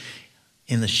else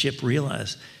in the ship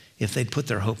realize if they'd put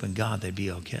their hope in God, they'd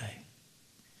be okay.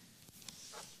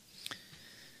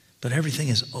 But everything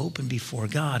is open before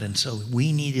God, and so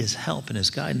we need his help and his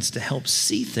guidance to help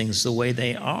see things the way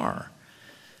they are.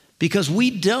 Because we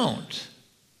don't.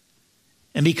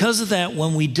 And because of that,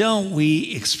 when we don't,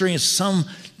 we experience some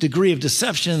degree of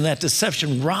deception, and that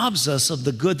deception robs us of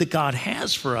the good that God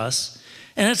has for us,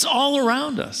 and it's all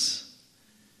around us.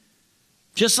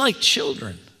 Just like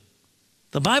children.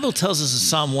 The Bible tells us in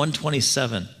Psalm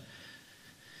 127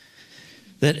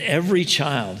 that every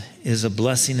child is a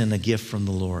blessing and a gift from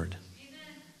the Lord. Amen.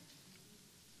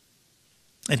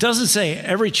 It doesn't say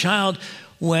every child,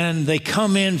 when they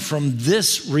come in from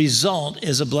this result,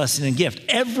 is a blessing and gift.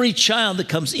 Every child that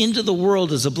comes into the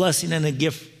world is a blessing and a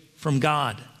gift from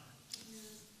God.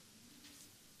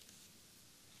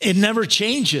 It never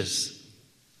changes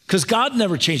because God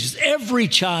never changes. Every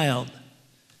child.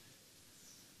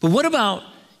 But what about,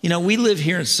 we live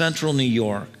here in central New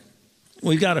York.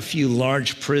 We've got a few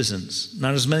large prisons,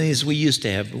 not as many as we used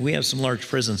to have, but we have some large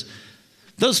prisons.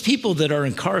 Those people that are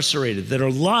incarcerated, that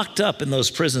are locked up in those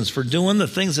prisons for doing the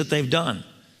things that they've done,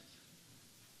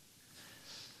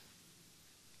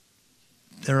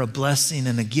 they're a blessing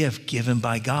and a gift given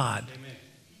by God. Amen.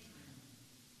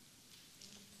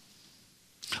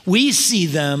 We see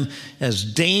them as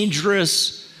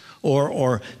dangerous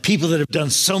or people that have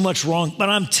done so much wrong, but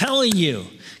I'm telling you,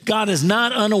 God is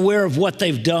not unaware of what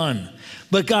they've done.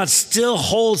 But God still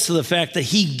holds to the fact that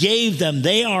he gave them.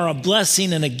 They are a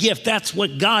blessing and a gift. That's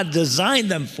what God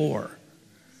designed them for.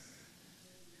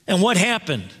 And what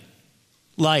happened?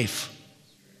 Life.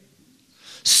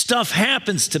 Stuff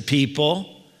happens to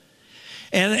people.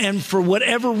 And for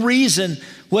whatever reason,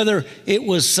 whether it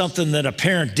was something that a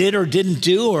parent did or didn't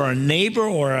do, or a neighbor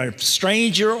or a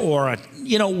stranger or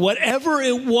whatever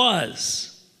it was,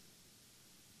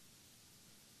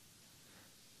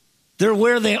 they're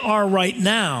where they are right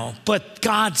now, but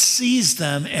God sees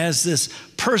them as this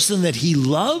person that he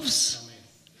loves.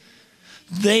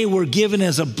 They were given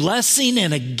as a blessing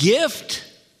and a gift.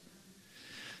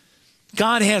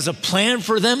 God has a plan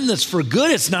for them that's for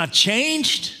good. It's not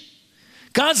changed.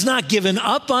 God's not given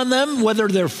up on them, whether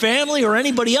their family or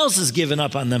anybody else has given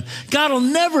up on them. God will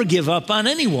never give up on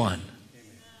anyone.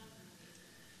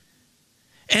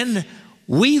 And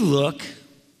we look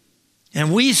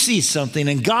and we see something,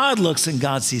 and God looks and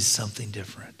God sees something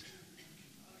different.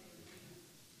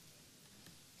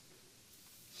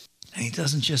 And he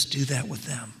doesn't just do that with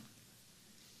them.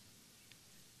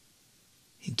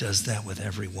 He does that with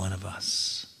every one of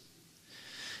us.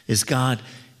 Is God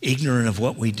ignorant of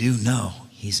what we do? No,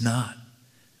 he's not.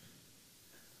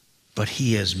 But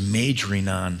he is majoring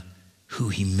on who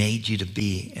he made you to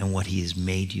be and what he has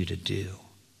made you to do.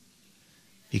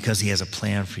 Because he has a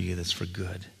plan for you that's for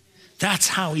good. That's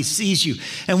how he sees you.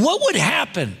 And what would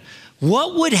happen?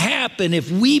 What would happen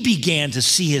if we began to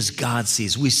see as God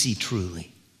sees? We see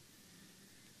truly.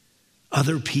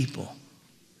 Other people.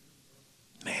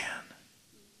 Man.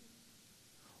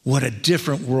 What a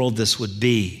different world this would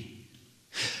be.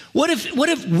 What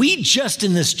if we just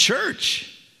in this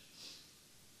church,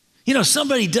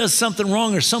 somebody does something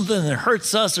wrong or something that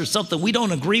hurts us or something we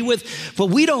don't agree with, but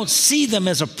we don't see them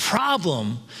as a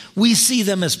problem. We see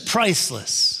them as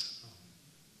priceless.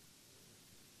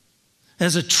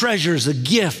 As a treasure, as a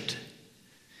gift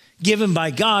given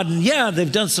by God. And yeah,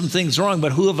 they've done some things wrong,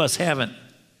 but who of us haven't?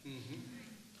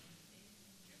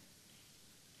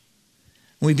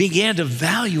 We began to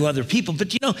value other people.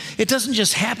 But it doesn't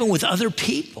just happen with other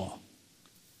people.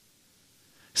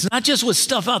 It's not just with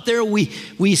stuff out there we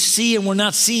see and we're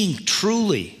not seeing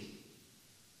truly.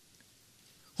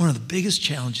 One of the biggest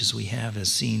challenges we have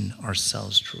is seeing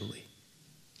ourselves truly.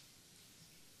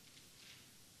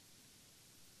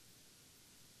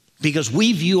 Because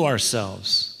we view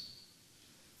ourselves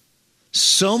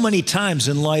so many times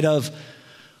in light of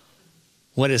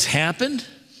what has happened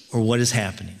or what is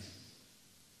happening.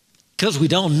 Because we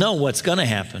don't know what's going to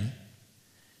happen.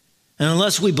 And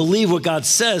unless we believe what God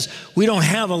says, we don't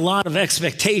have a lot of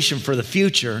expectation for the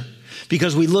future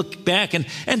because we look back and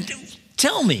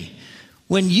tell me,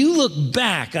 when you look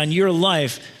back on your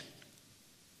life,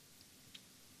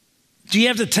 do you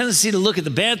have the tendency to look at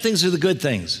the bad things or the good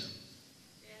things?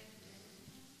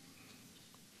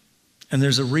 And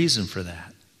there's a reason for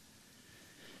that.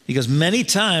 Because many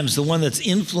times the one that's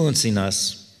influencing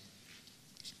us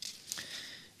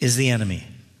is the enemy.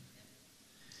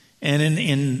 And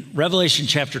in Revelation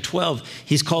chapter 12,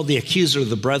 he's called the accuser of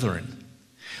the brethren.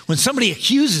 When somebody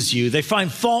accuses you, they find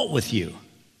fault with you.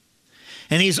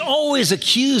 And he's always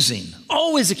accusing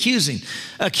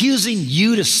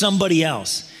you to somebody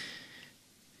else.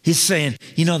 He's saying,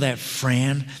 that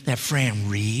Fran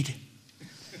Reed.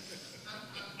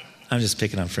 I'm just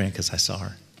picking on Fran because I saw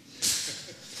her.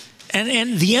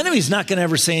 And the enemy's not going to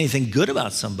ever say anything good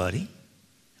about somebody.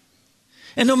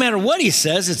 And no matter what he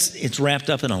says, it's wrapped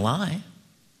up in a lie.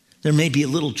 There may be a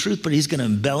little truth, but he's going to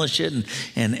embellish it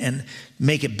and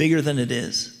make it bigger than it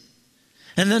is.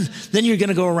 And then you're going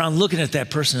to go around looking at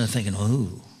that person and thinking,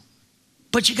 ooh.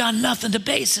 But you got nothing to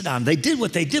base it on. They did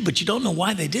what they did, but you don't know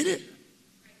why they did it.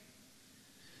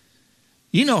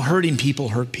 Hurting people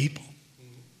hurt people.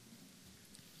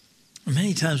 And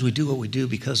many times we do what we do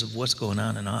because of what's going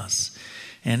on in us.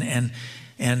 And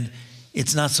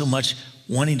it's not so much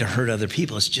wanting to hurt other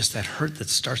people. It's just that hurt that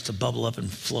starts to bubble up and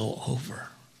flow over.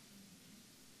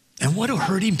 And what do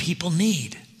hurting people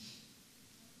need?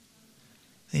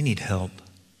 They need help.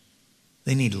 They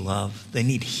They need love. They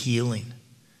need healing.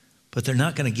 But they're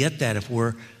not going to get that if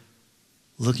we're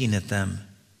looking at them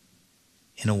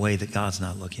in a way that God's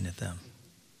not looking at them.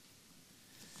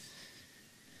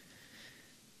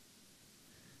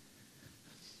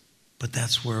 But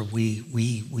that's where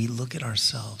we look at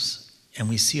ourselves and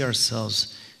we see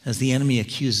ourselves as the enemy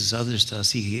accuses others to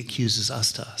us, he accuses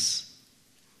us to us.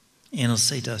 And he'll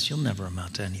say to us, you'll never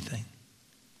amount to anything.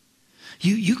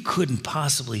 You couldn't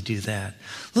possibly do that.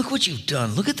 Look what you've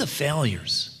done. Look at the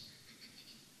failures.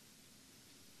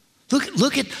 Look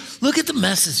at the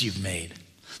messes you've made.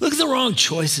 Look at the wrong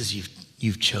choices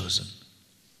you've chosen.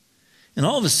 And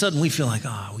all of a sudden we feel like,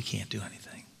 we can't do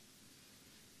anything.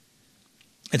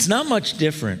 It's not much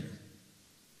different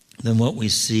than what we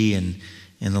see in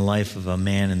the life of a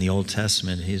man in the Old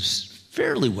Testament. He's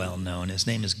fairly well known. His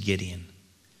name is Gideon.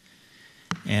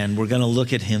 And we're going to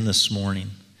look at him this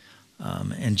morning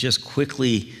and just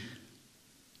quickly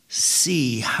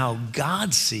see how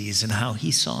God sees and how he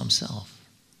saw himself.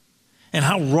 And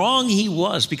how wrong he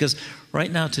was, because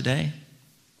right now today,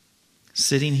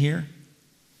 sitting here,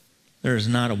 there is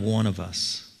not a one of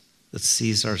us that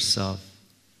sees ourselves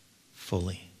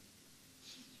fully.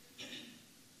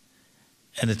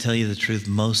 And to tell you the truth,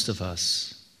 most of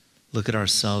us look at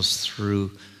ourselves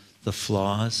through the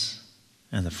flaws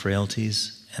and the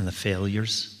frailties and the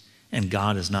failures, and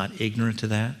God is not ignorant to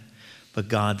that, but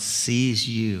God sees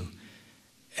you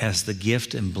as the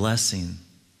gift and blessing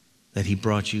that he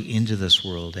brought you into this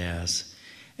world as,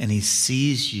 and he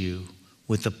sees you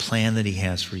with the plan that he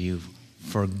has for you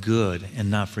for good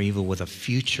and not for evil, with a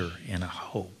future and a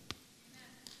hope.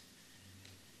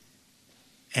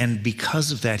 And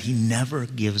because of that, he never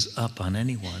gives up on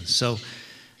anyone. So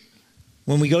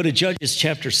when we go to Judges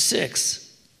chapter 6,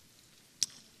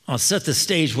 I'll set the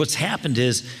stage. What's happened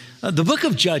is the book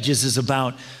of Judges is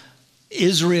about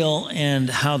Israel and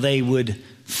how they would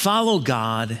follow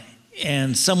God,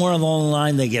 and somewhere along the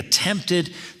line they get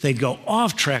tempted, they'd go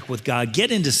off track with God,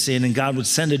 get into sin, and God would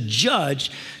send a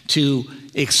judge to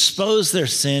expose their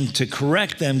sin, to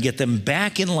correct them, get them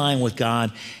back in line with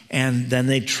God, and then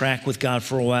they'd track with God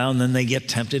for a while, and then they get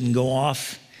tempted and go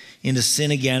off into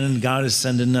sin again, and God is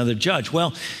sending another judge.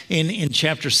 Well, in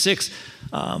chapter 6,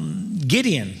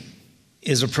 Gideon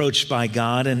is approached by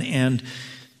God, and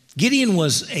Gideon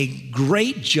was a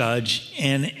great judge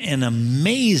and an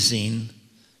amazing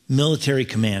military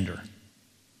commander.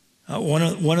 One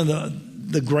of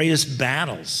the greatest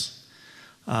battles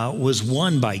was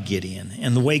won by Gideon.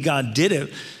 And the way God did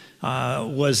it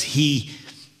was he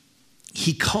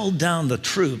culled down the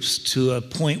troops to a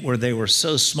point where they were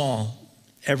so small,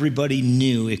 everybody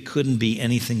knew it couldn't be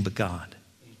anything but God.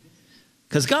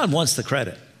 Because God wants the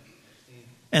credit.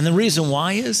 And the reason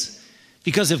why is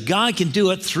because if God can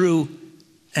do it through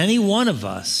any one of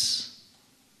us,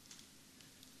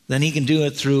 then he can do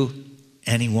it through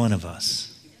any one of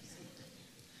us.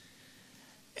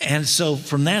 And so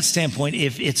from that standpoint,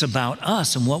 if it's about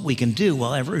us and what we can do,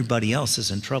 well, everybody else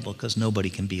is in trouble because nobody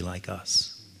can be like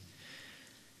us.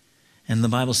 And the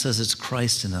Bible says it's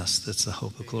Christ in us that's the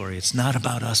hope of glory. It's not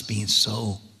about us being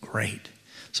so great.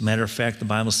 As a matter of fact, the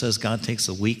Bible says God takes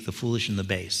the weak, the foolish, and the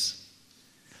base.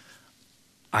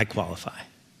 I qualify.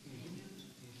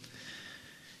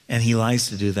 And he likes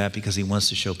to do that because he wants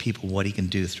to show people what he can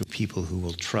do through people who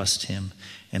will trust him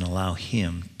and allow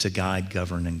him to guide,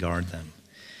 govern, and guard them.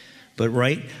 But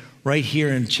right here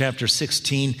in chapter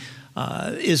 16,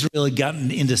 Israel had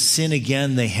gotten into sin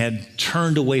again. They had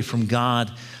turned away from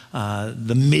God.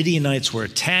 The Midianites were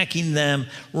attacking them,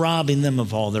 robbing them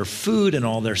of all their food and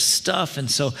all their stuff.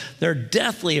 And so they're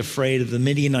deathly afraid of the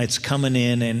Midianites coming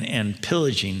in and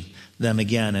pillaging them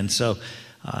again. And so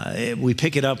we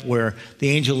pick it up where the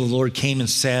angel of the Lord came and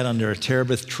sat under a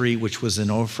terebinth tree, which was in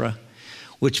Ophrah,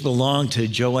 which belonged to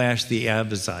Joash the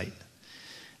Abiezrite,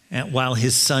 and while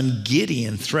his son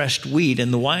Gideon threshed wheat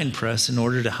in the winepress in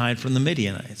order to hide from the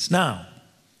Midianites. Now,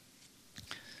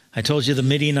 I told you the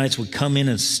Midianites would come in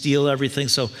and steal everything.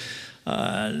 So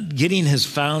Gideon has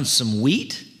found some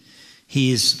wheat.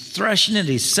 He's threshing it.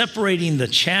 He's separating the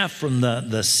chaff from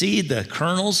the seed, the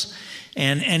kernels.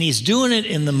 And he's doing it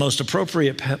in the most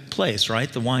appropriate place,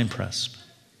 right? The wine press.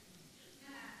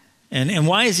 And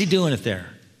why is he doing it there?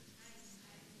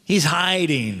 He's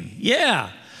hiding.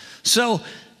 Yeah. So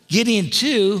Gideon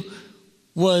too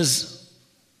was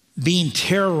being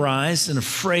terrorized and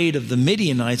afraid of the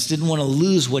Midianites, didn't want to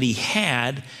lose what he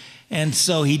had. And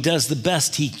so he does the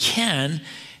best he can.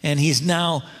 And he's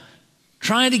now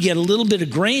trying to get a little bit of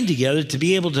grain together to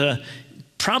be able to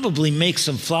probably make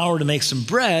some flour to make some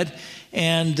bread.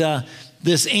 And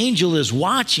this angel is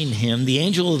watching him. The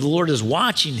angel of the Lord is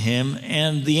watching him.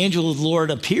 And the angel of the Lord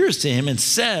appears to him and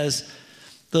says,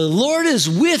 "The Lord is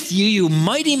with you, you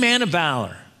mighty man of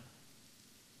valor."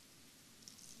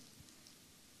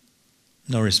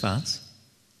 No response.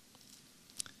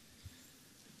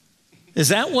 Is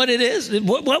that what it is?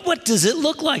 What does it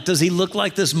look like? Does he look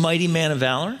like this mighty man of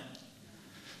valor?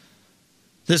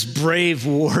 This brave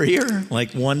warrior,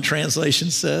 like one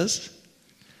translation says?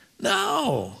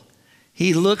 No.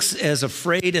 He looks as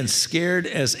afraid and scared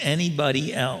as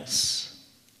anybody else.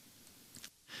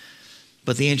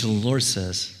 But the angel of the Lord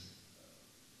says,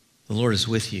 "The Lord is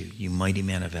with you, you mighty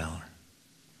man of valor."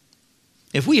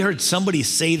 If we heard somebody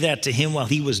say that to him while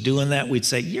he was doing that, we'd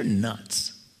say, "You're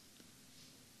nuts."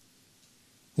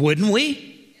 Wouldn't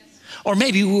we? Yes. Or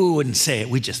maybe we wouldn't say it,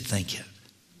 we just think it.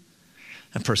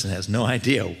 That person has no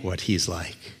idea what he's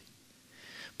like.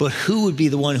 But who would be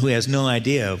the one who has no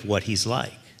idea of what he's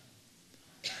like?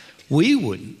 We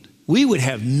wouldn't. We would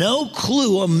have no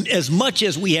clue, as much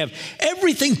as we have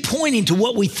everything pointing to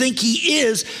what we think he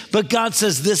is, but God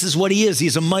says this is what he is.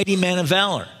 He's a mighty man of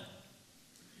valor.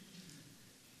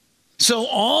 So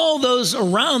all those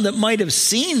around that might have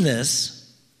seen this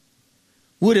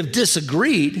would have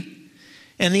disagreed.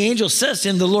 And the angel says to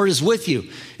him, "The Lord is with you."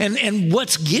 And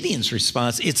what's Gideon's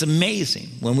response? It's amazing.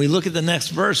 When we look at the next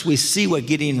verse, we see what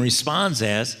Gideon responds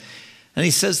as. And he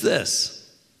says this,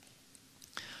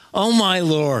 "Oh my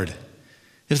Lord,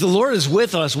 if the Lord is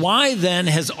with us, why then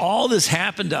has all this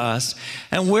happened to us?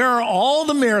 And where are all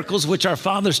the miracles which our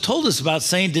fathers told us about,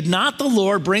 saying, did not the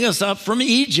Lord bring us up from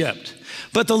Egypt?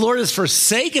 But the Lord has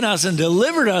forsaken us and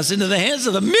delivered us into the hands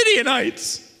of the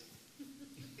Midianites."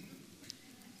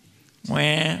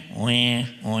 Wah, wah,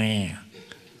 wah.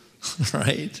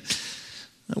 Right?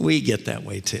 We get that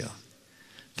way too.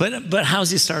 But how's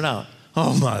he start out?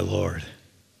 "Oh my Lord."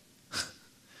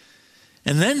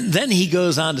 And then he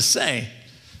goes on to say,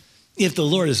 if the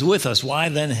Lord is with us, why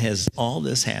then has all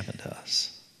this happened to us?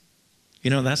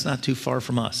 You know, that's not too far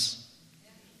from us.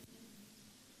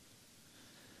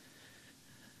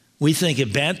 We think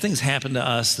if bad things happen to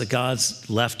us, that God's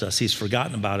left us. He's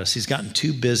forgotten about us. He's gotten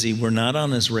too busy. We're not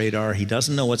on his radar. He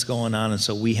doesn't know what's going on, and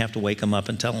so we have to wake him up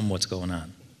and tell him what's going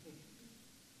on.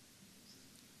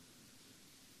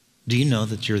 Do you know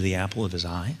that you're the apple of his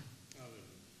eye?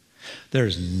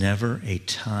 There's never a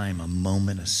time, a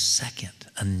moment, a second,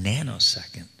 a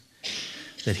nanosecond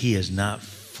that he is not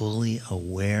fully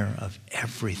aware of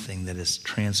everything that is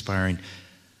transpiring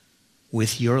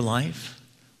with your life,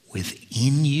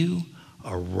 within you,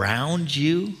 around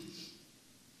you.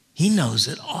 He knows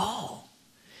it all.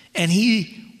 And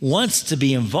he wants to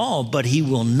be involved, but he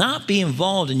will not be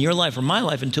involved in your life or my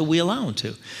life until we allow him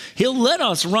to. He'll let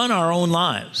us run our own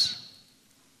lives.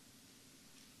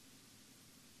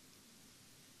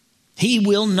 He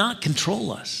will not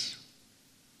control us.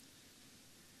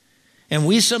 And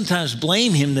we sometimes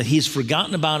blame him that he's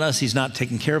forgotten about us, he's not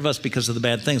taking care of us because of the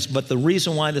bad things. But the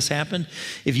reason why this happened,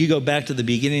 if you go back to the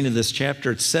beginning of this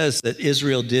chapter, it says that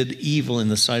Israel did evil in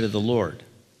the sight of the Lord.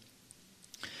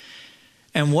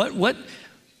 And what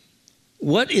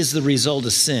is the result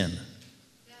of sin?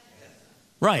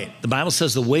 Right. The Bible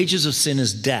says the wages of sin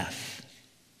is death.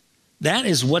 That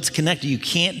is what's connected. You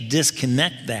can't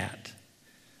disconnect that.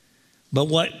 But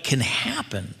what can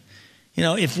happen, you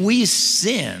know, if we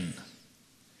sin,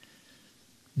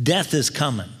 death is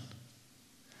coming.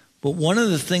 But one of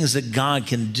the things that God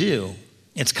can do,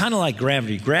 it's kind of like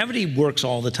gravity. Gravity works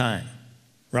all the time,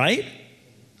 right?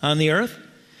 On the earth.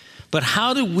 But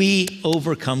how do we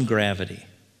overcome gravity?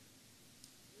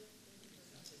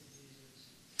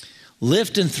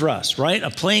 Lift and thrust, right?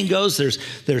 A plane goes,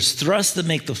 there's thrust that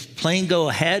make the plane go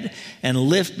ahead, and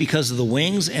lift because of the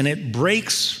wings, and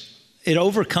it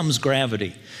overcomes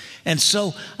gravity. And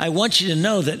so I want you to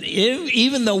know that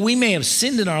even though we may have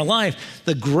sinned in our life,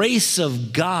 the grace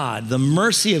of God, the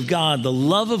mercy of God, the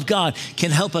love of God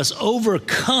can help us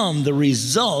overcome the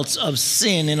results of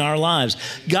sin in our lives.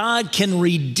 God can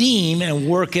redeem and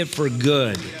work it for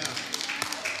good.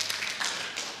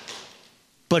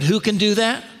 But who can do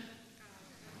that?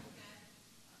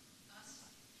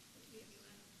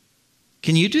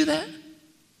 Can you do that?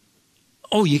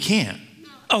 Oh, you can't.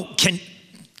 Oh,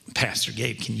 Pastor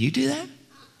Gabe, can you do that?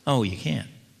 Oh, you can.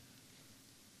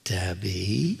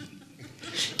 Debbie,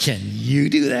 can you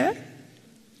do that?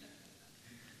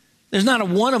 There's not a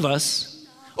one of us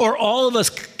or all of us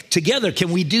together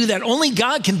can we do that. Only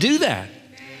God can do that.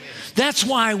 That's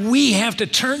why we have to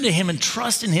turn to him and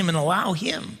trust in him and allow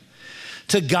him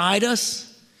to guide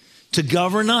us, to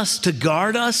govern us, to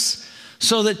guard us,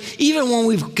 So that even when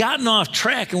we've gotten off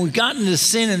track and we've gotten into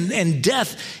sin and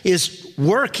death is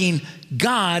working,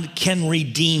 God can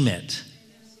redeem it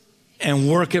and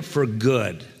work it for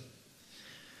good.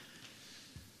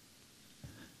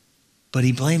 But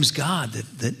he blames God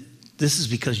that this is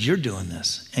because you're doing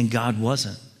this, and God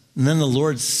wasn't. And then the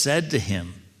Lord said to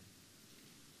him,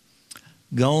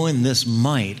 go in this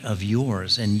might of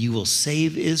yours, and you will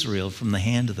save Israel from the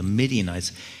hand of the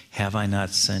Midianites. Have I not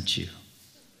sent you?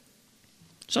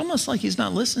 It's almost like he's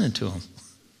not listening to him.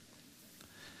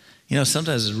 You know,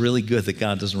 sometimes it's really good that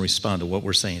God doesn't respond to what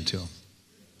we're saying to him.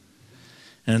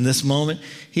 And in this moment,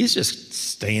 he's just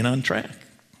staying on track.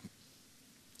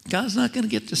 God's not going to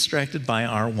get distracted by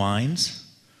our whines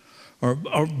or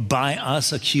by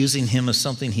us accusing him of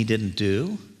something he didn't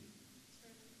do,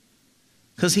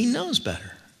 because he knows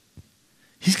better.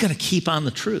 He's going to keep on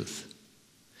the truth.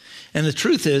 And the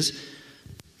truth is,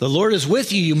 the Lord is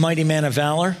with you, you mighty man of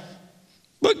valor.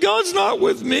 But God's not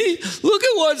with me. Look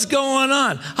at what's going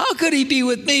on. How could he be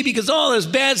with me? Because all this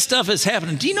bad stuff is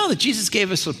happening. Do you know that Jesus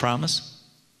gave us a promise?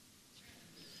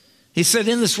 He said,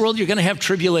 in this world, you're going to have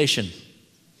tribulation,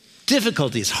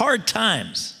 difficulties, hard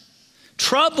times,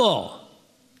 trouble.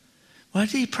 Why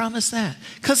did he promise that?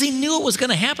 Because he knew it was going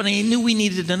to happen, and he knew we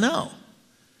needed to know.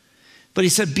 But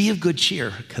he said, be of good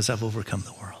cheer, because I've overcome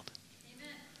the world.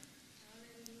 Amen.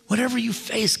 Whatever you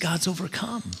face, God's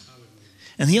overcome.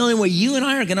 And the only way you and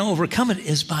I are going to overcome it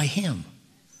is by him.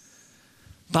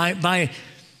 By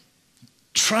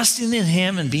trusting in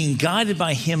him and being guided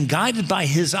by him, guided by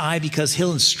his eye, because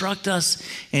he'll instruct us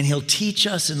and he'll teach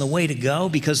us in the way to go,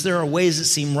 because there are ways that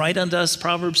seem right unto us,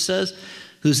 Proverbs says,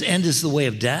 whose end is the way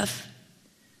of death.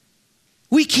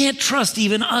 We can't trust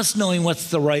even us knowing what's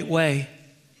the right way.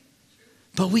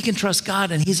 But we can trust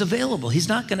God, and he's available. He's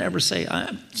not going to ever say,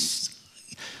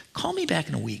 call me back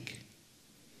in a week.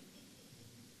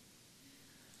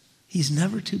 He's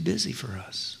never too busy for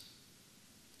us.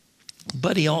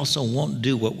 But he also won't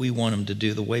do what we want him to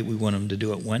do the way we want him to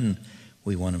do it, when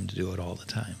we want him to do it, all the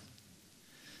time.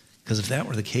 Because if that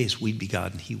were the case, we'd be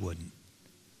God and he wouldn't.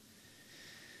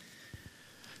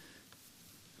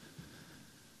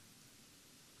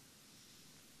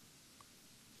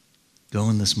 Go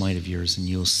in this might of yours, and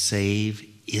you'll save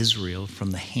Israel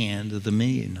from the hand of the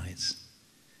Midianites.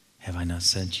 Have I not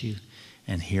sent you?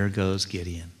 And here goes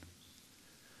Gideon.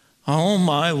 Oh,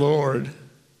 my Lord,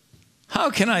 how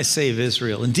can I save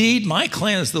Israel? Indeed, my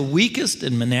clan is the weakest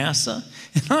in Manasseh,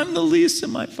 and I'm the least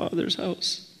in my father's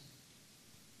house.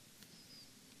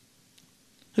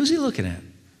 Who's he looking at?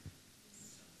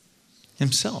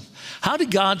 Himself. How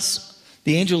did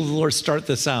the angel of the Lord start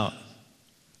this out?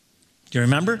 Do you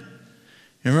remember?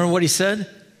 You remember what he said?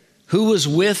 Who was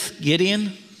with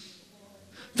Gideon?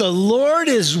 The Lord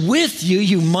is with you,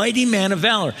 you mighty man of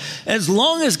valor. As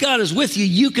long as God is with you,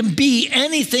 you can be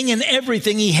anything and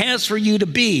everything he has for you to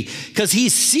be, because he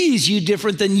sees you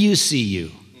different than you see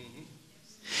you.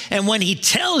 And when he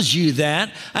tells you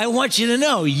that, I want you to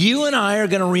know, you and I are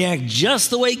going to react just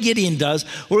the way Gideon does.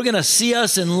 We're going to see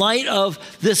us in light of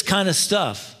this kind of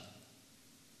stuff.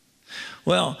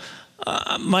 Well,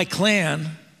 my clan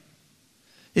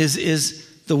is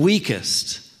the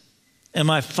weakest. And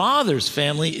my father's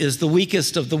family is the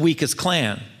weakest of the weakest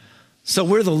clan. So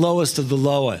we're the lowest of the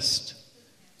lowest.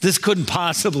 This couldn't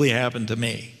possibly happen to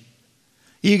me.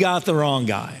 You got the wrong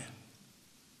guy.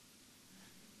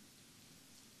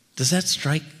 Does that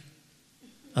strike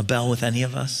a bell with any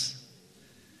of us?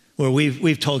 Where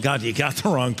we've told God, you got the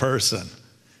wrong person.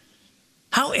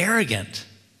 How arrogant.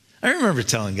 I remember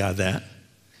telling God that.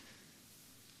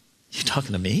 You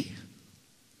talking to me?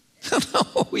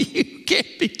 No, you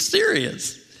can't be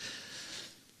serious.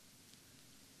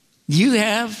 You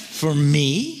have for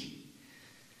me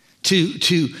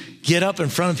to get up in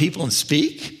front of people and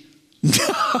speak?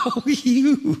 No,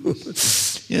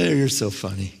 you're so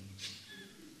funny.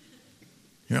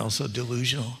 You're also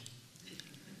delusional.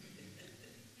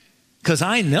 Because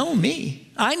I know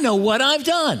me. I know what I've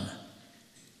done.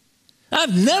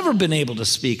 I've never been able to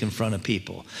speak in front of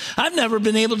people. I've never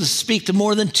been able to speak to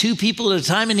more than 2 people at a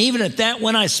time. And even at that,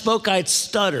 when I spoke, I'd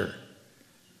stutter.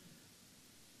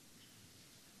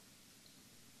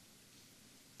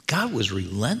 God was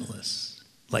relentless,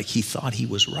 like he thought he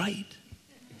was right.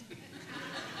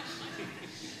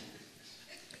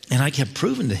 And I kept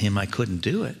proving to him I couldn't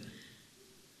do it.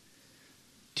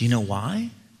 Do you know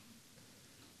why?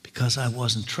 Because I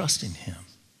wasn't trusting him.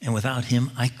 And without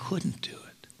him, I couldn't do it.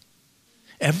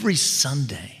 Every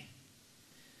Sunday,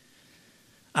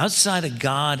 outside of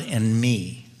God and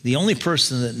me, the only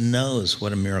person that knows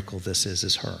what a miracle this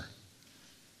is her. Amen.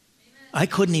 I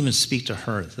couldn't even speak to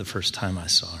her the first time I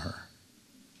saw her.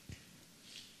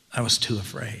 I was too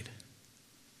afraid.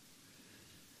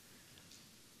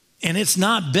 And it's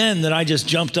not been that I just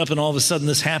jumped up and all of a sudden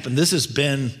this happened. This has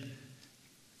been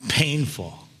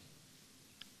painful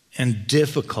and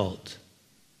difficult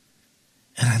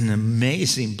and an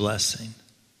amazing blessing.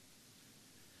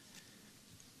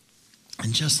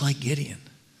 And just like Gideon,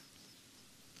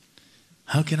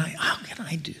 how can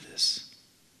I do this?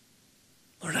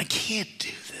 Lord, I can't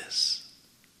do this.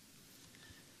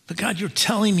 But God, you're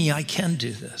telling me I can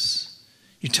do this.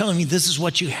 You're telling me this is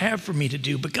what you have for me to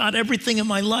do. But God, everything in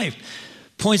my life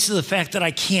points to the fact that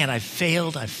I can't. I've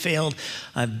failed.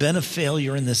 I've been a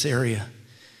failure in this area.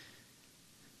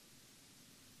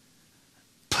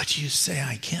 But you say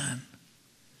I can.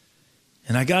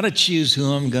 And I got to choose who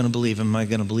I'm going to believe. Am I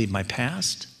going to believe my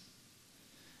past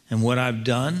and what I've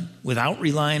done without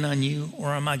relying on you, or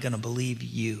am I going to believe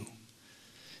you?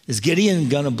 Is Gideon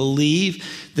going to believe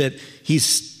that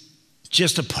he's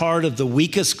just a part of the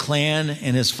weakest clan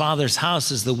and his father's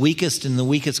house is the weakest in the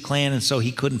weakest clan, and so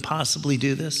he couldn't possibly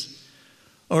do this?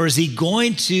 Or is he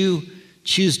going to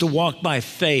choose to walk by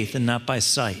faith and not by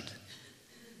sight?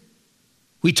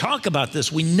 We talk about this,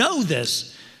 we know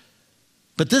this,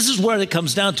 but this is where it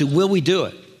comes down to, will we do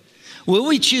it? Will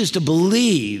we choose to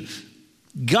believe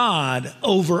God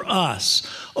over us,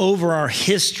 over our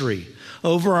history,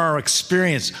 over our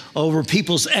experience, over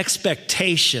people's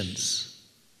expectations?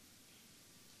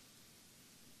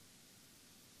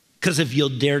 Because if you'll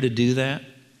dare to do that,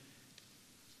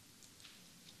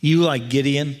 you, like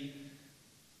Gideon,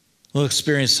 will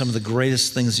experience some of the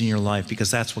greatest things in your life, because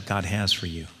that's what God has for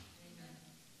you.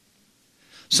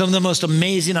 Some of the most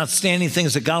amazing, outstanding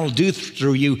things that God will do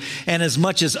through you. And as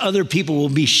much as other people will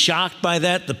be shocked by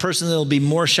that, the person that will be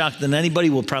more shocked than anybody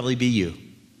will probably be you.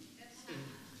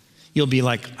 You'll be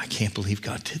like, I can't believe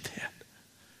God did that.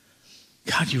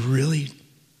 God, you really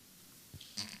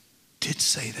did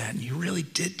say that, and you really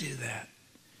did do that.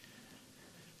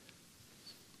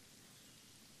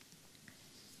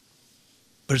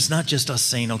 But it's not just us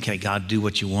saying, okay, God, do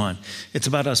what you want. It's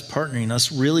about us partnering,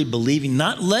 us really believing,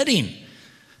 not letting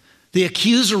the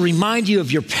accuser remind you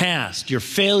of your past, your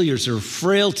failures, your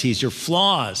frailties, your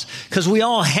flaws, because we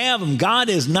all have them. God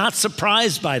is not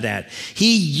surprised by that.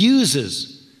 He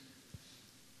uses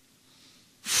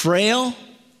frail,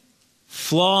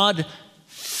 flawed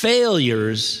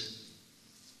failures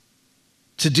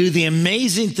to do the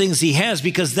amazing things he has,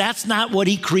 because that's not what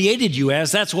he created you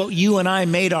as. That's what you and I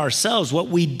made ourselves, what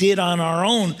we did on our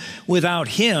own without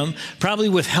him, probably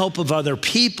with help of other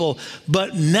people.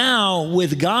 But now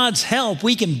with God's help,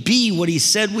 we can be what he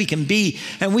said we can be,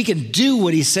 and we can do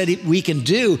what he said we can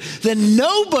do that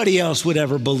nobody else would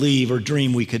ever believe or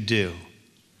dream we could do.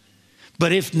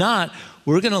 But if not,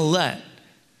 we're going to let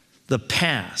the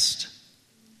past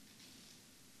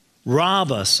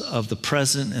rob us of the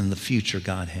present and the future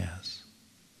God has.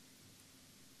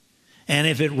 And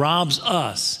if it robs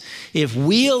us, if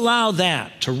we allow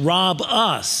that to rob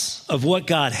us of what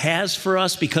God has for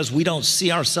us because we don't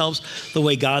see ourselves the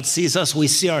way God sees us, we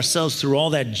see ourselves through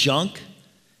all that junk,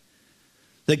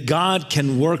 that God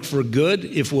can work for good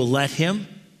if we'll let him.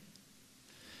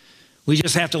 We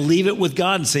just have to leave it with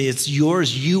God and say, it's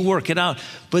yours, you work it out.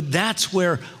 But that's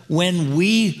where, when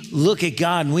we look at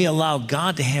God and we allow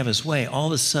God to have his way, all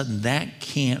of a sudden that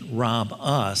can't rob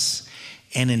us,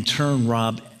 and in turn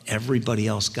rob everybody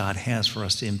else God has for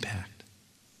us to impact.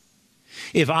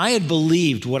 If I had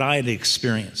believed what I had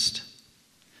experienced,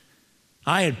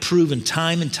 I had proven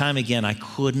time and time again I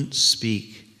couldn't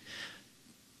speak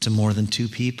to more than 2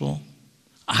 people.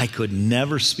 I could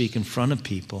never speak in front of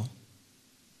people.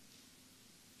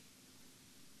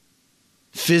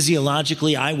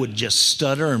 Physiologically, I would just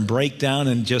stutter and break down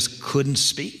and just couldn't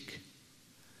speak.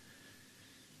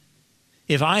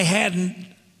 If I hadn't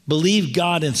believed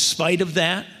God in spite of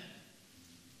that,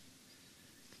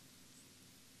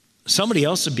 somebody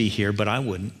else would be here, but I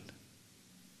wouldn't.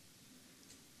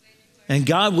 And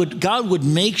God would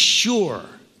make sure,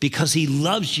 because he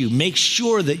loves you, make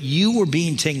sure that you were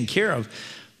being taken care of,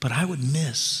 but I would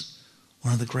miss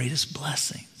one of the greatest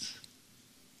blessings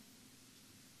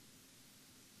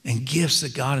and gifts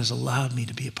that God has allowed me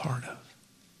to be a part of.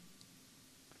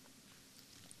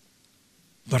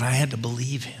 But I had to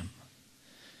believe him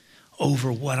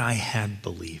over what I had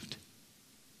believed.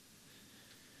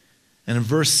 And in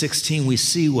verse 16, we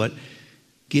see what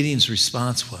Gideon's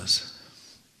response was.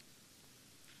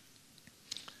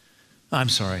 I'm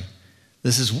sorry.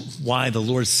 This is why the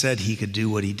Lord said he could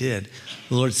do what he did.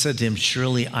 The Lord said to him,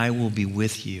 surely I will be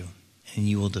with you, and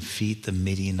you will defeat the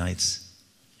Midianites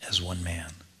as one man.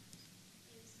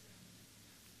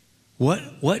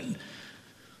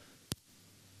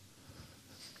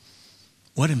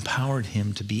 What empowered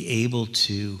him to be able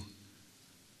to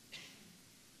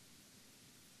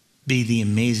be the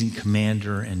amazing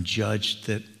commander and judge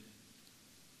that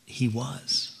he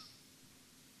was?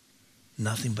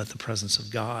 Nothing but the presence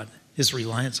of God, his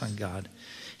reliance on God,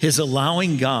 his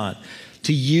allowing God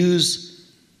to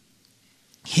use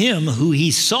him who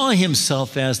he saw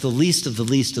himself as the least of the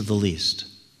least of the least.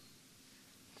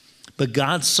 But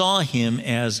God saw him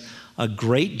as a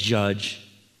great judge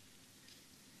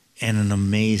and an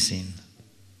amazing,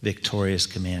 victorious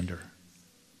commander.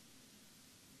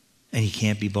 And you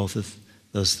can't be both of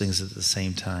those things at the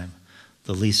same time.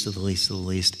 The least of the least of the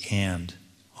least and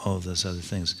all of those other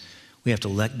things. We have to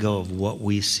let go of what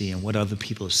we see and what other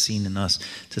people have seen in us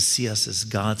to see us as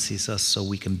God sees us, so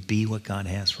we can be what God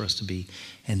has for us to be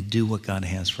and do what God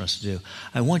has for us to do.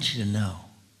 I want you to know,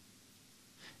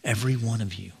 every one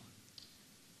of you,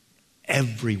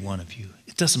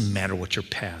 it doesn't matter what your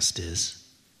past is.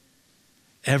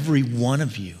 Every one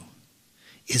of you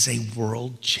is a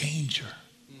world changer.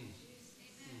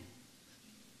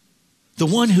 The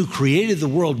one who created the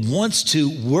world wants to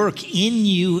work in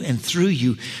you and through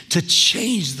you to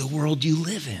change the world you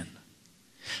live in,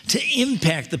 to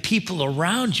impact the people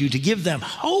around you, to give them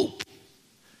hope,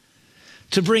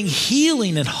 to bring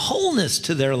healing and wholeness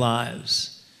to their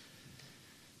lives,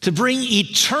 to bring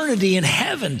eternity in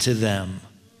heaven to them.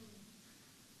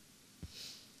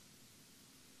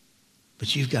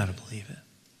 But you've got to believe it.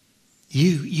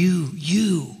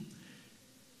 You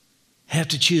have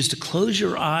to choose to close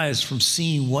your eyes from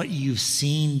seeing what you've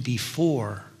seen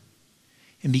before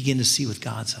and begin to see with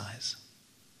God's eyes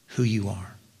who you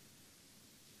are.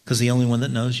 Because the only one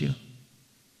that knows you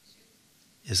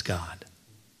is God.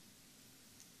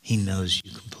 He knows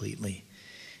you completely.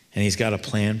 And he's got a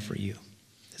plan for you.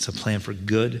 It's a plan for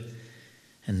good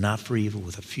and not for evil,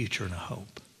 with a future and a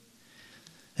hope.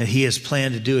 That he has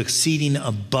planned to do exceeding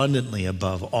abundantly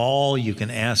above all you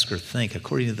can ask or think,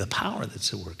 according to the power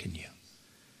that's at work in you.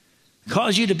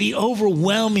 Cause you to be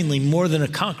overwhelmingly more than a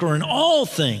conqueror in all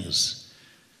things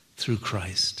through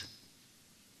Christ.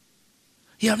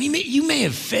 Yeah, I mean, you may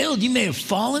have failed, you may have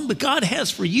fallen, but God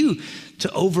has for you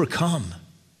to overcome.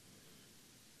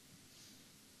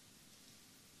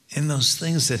 And those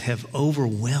things that have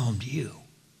overwhelmed you,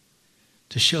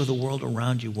 to show the world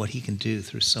around you what he can do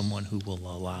through someone who will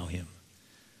allow him.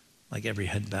 Like every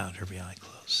head bowed, every eye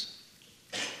closed.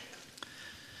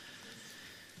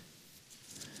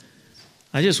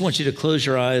 I just want you to close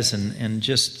your eyes and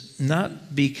just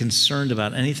not be concerned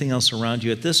about anything else around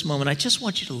you. At this moment, I just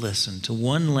want you to listen to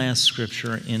one last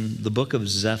scripture in the book of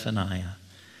Zephaniah.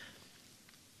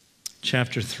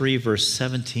 Chapter 3, verse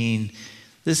 17.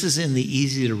 This is in the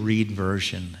easy to read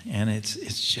version, and it's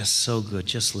just so good.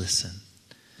 Just listen.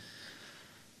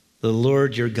 The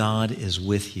Lord your God is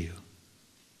with you.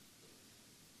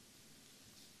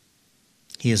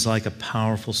 He is like a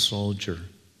powerful soldier.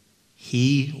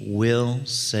 He will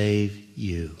save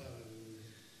you.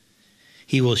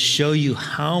 He will show you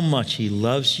how much he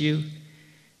loves you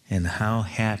and how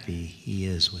happy he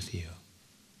is with you.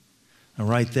 And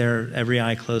right there, every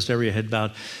eye closed, every head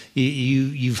bowed.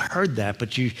 You've heard that,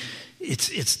 but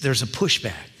there's a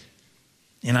pushback.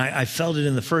 And I felt it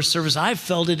in the first service. I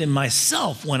felt it in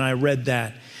myself when I read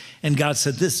that. And God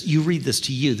said, "This, you read this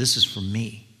to you. This is for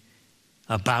me,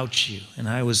 about you." And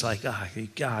I was like, "Oh,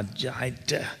 God,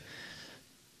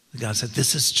 God said,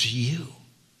 "This is to you.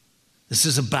 This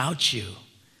is about you.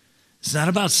 It's not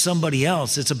about somebody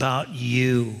else. It's about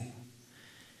you.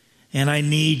 And I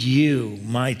need you,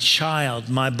 my child,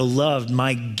 my beloved,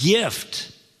 my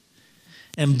gift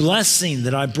and blessing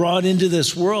that I brought into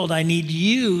this world. I need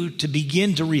you to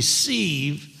begin to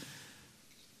receive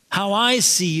how I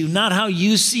see you, not how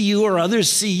you see you or others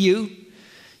see you.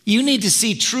 You need to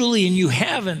see truly, and you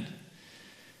haven't.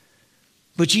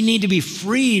 But you need to be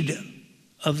freed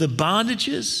of the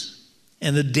bondages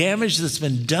and the damage that's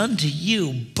been done to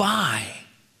you by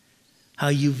how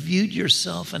you viewed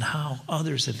yourself and how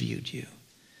others have viewed you.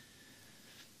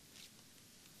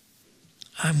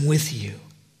 I'm with you.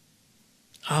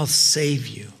 I'll save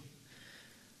you.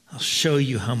 I'll show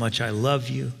you how much I love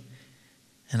you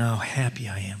and how happy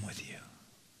I am with you."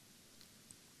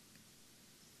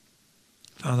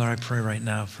 Father, I pray right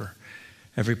now for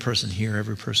every person here,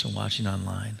 every person watching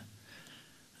online.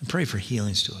 I pray for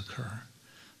healings to occur.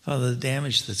 Father, the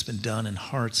damage that's been done in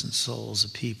hearts and souls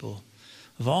of people,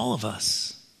 of all of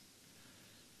us,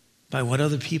 by what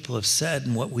other people have said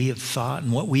and what we have thought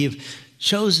and what we have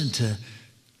chosen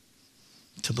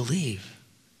to believe.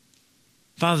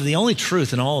 Father, the only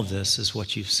truth in all of this is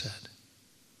what you've said.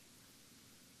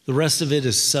 The rest of it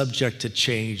is subject to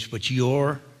change, but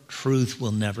your truth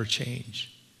will never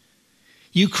change.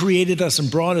 You created us and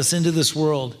brought us into this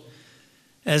world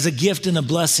as a gift and a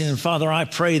blessing. And Father, I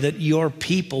pray that your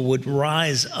people would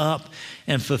rise up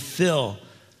and fulfill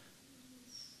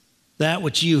that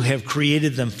which you have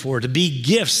created them for, to be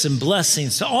gifts and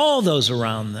blessings to all those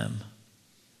around them,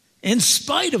 in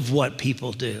spite of what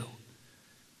people do.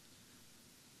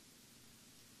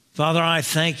 Father, I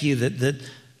thank you that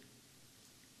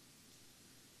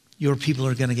your people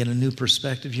are going to get a new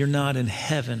perspective. You're not in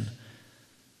heaven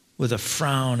with a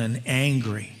frown and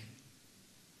angry,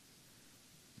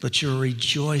 but you're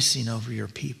rejoicing over your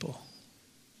people.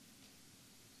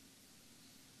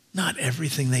 Not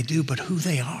everything they do, but who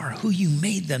they are, who you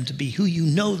made them to be, who you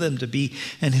know them to be,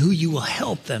 and who you will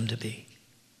help them to be.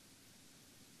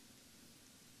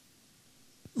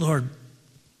 Lord,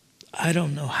 I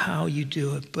don't know how you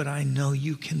do it, but I know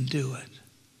you can do it.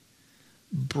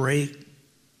 Break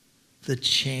the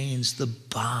chains, the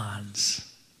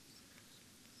bonds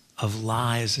of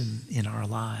lies in our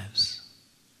lives.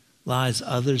 Lies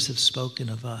others have spoken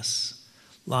of us.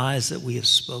 Lies that we have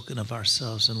spoken of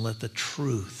ourselves, and let the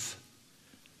truth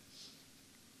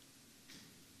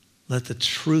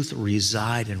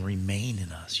reside and remain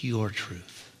in us, your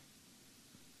truth.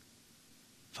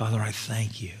 Father, I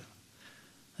thank you.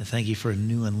 I thank you for a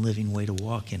new and living way to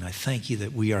walk in. I thank you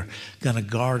that we are going to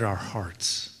guard our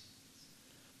hearts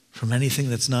from anything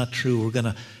that's not true. We're going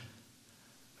to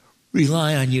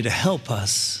rely on you to help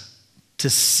us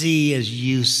to see as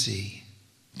you see.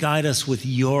 Guide us with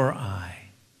your eye.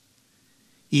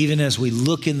 Even as we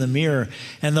look in the mirror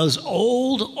and those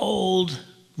old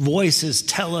voices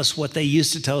tell us what they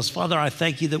used to tell us. Father, I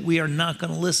thank you that we are not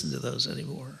going to listen to those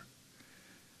anymore.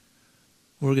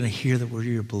 We're going to hear that we're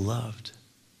your beloved,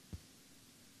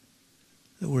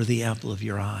 that we're the apple of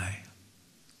your eye,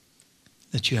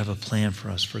 that you have a plan for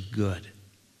us for good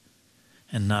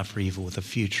and not for evil, with a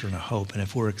future and a hope. And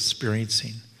if we're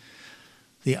experiencing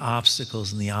the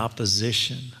obstacles and the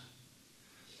opposition,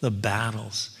 the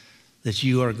battles, that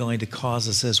you are going to cause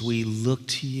us as we look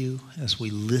to you, as we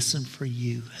listen for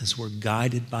you, as we're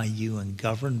guided by you and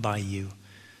governed by you,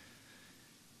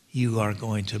 you are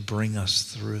going to bring us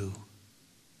through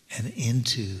and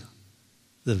into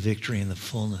the victory and the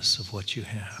fullness of what you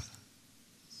have.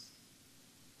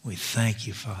 We thank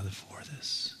you, Father, for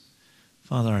this.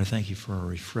 Father, I thank you for a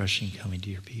refreshing coming to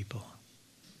your people.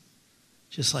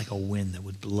 Just like a wind that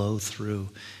would blow through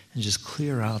and just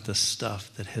clear out the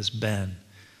stuff that has been,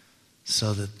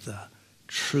 so that the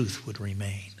truth would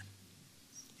remain.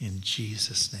 In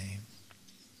Jesus' name,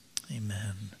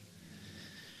 amen.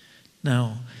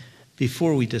 Now,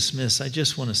 before we dismiss, I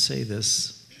just want to say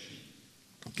this.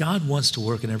 God wants to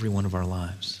work in every one of our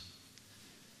lives.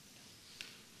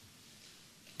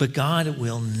 But God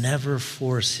will never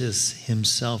force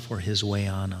himself or his way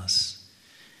on us.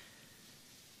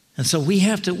 And so we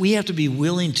have to be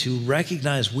willing to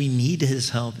recognize we need his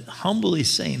help, humbly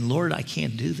saying, Lord, I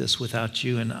can't do this without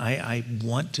you, and I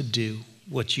want to do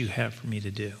what you have for me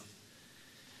to do.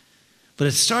 But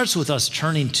it starts with us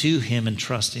turning to him and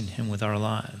trusting him with our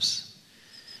lives.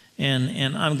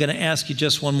 And I'm going to ask you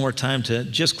just one more time to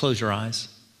just close your eyes,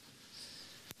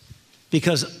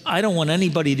 because I don't want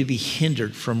anybody to be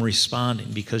hindered from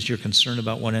responding because you're concerned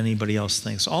about what anybody else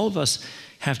thinks. All of us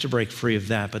have to break free of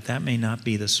that, but that may not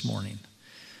be this morning.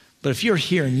 But if you're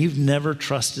here and you've never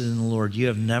trusted in the Lord, you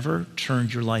have never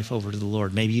turned your life over to the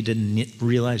Lord. Maybe you didn't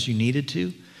realize you needed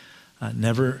to.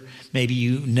 Maybe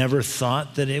you never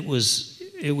thought that it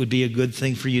would be a good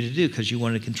thing for you to do because you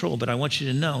wanted control. But I want you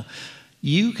to know,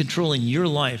 you controlling your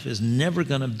life is never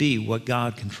going to be what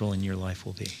God controlling your life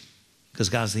will be, because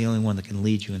God's the only one that can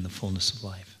lead you in the fullness of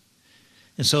life.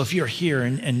 And so if you're here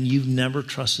and you've never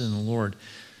trusted in the Lord,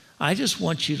 I just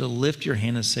want you to lift your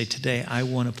hand and say, today, I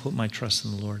want to put my trust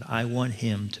in the Lord. I want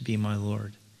him to be my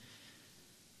Lord.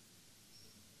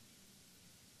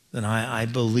 Then I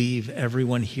believe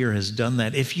everyone here has done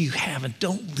that. If you haven't,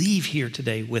 don't leave here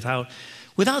today without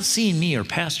seeing me or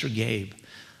Pastor Gabe.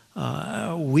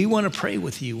 We want to pray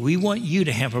with you. We want you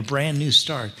to have a brand new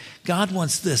start. God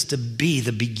wants this to be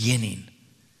the beginning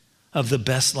of the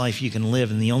best life you can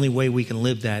live. And the only way we can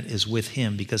live that is with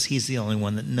him, because he's the only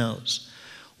one that knows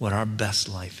what our best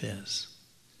life is.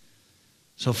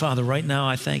 So, Father, right now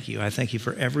I thank you. I thank you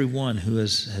for everyone who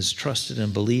has trusted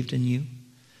and believed in you.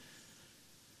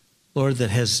 Lord, that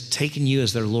has taken you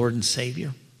as their Lord and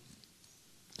Savior.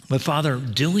 But Father,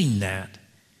 doing that,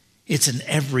 it's an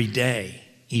everyday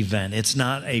event. It's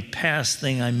not a past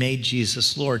thing. I made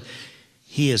Jesus Lord.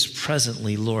 He is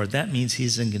presently Lord. That means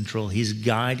he's in control. He's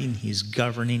guiding, he's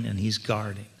governing, and he's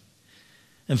guarding.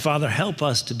 And Father, help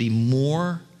us to be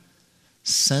more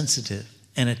sensitive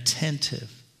and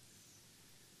attentive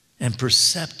and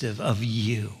perceptive of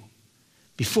you.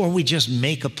 Before we just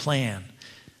make a plan,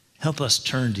 help us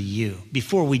turn to you.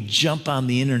 Before we jump on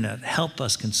the internet, help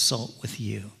us consult with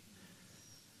you.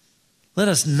 Let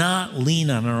us not lean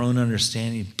on our own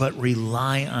understanding, but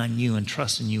rely on you and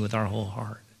trust in you with our whole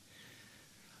heart.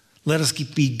 Let us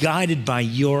be guided by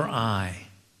your eye.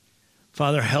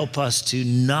 Father, help us to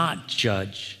not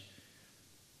judge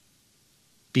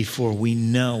before we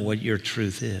know what your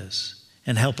truth is.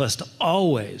 And help us to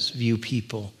always view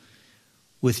people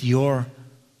with your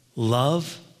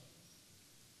love,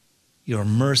 your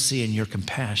mercy, and your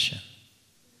compassion.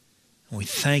 And we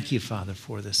thank you, Father,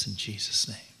 for this in Jesus'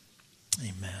 name.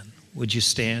 Amen. Would you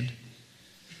stand?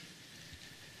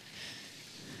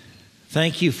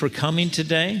 Thank you for coming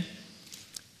today.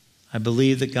 I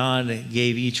believe that God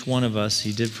gave each one of us,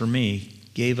 he did for me,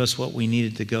 gave us what we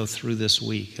needed to go through this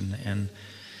week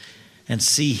and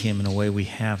see him in a way we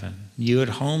haven't. You at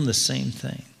home, the same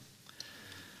thing.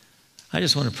 I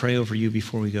just want to pray over you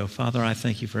before we go. Father, I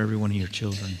thank you for every one of your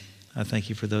children. I thank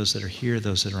you for those that are here,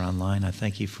 those that are online. I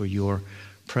thank you for your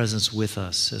presence with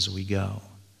us as we go,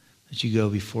 that you go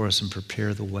before us and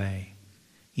prepare the way.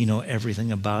 You know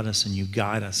everything about us, and you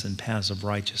guide us in paths of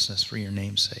righteousness for your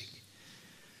name's sake.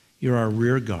 You're our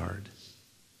rear guard.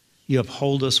 You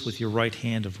uphold us with your right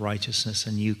hand of righteousness,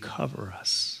 and you cover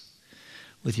us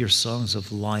with your songs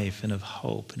of life and of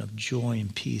hope and of joy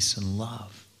and peace and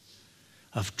love,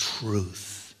 of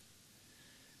truth,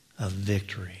 of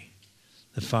victory.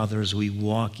 That, Father, as we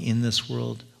walk in this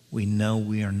world, we know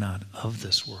we are not of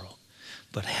this world,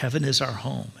 but heaven is our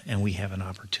home, and we have an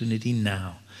opportunity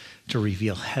now to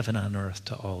reveal heaven on earth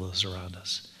to all those around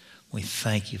us. We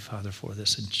thank you, Father, for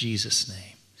this in Jesus'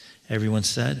 name. Everyone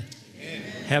said, amen.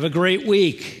 Have a great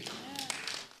week.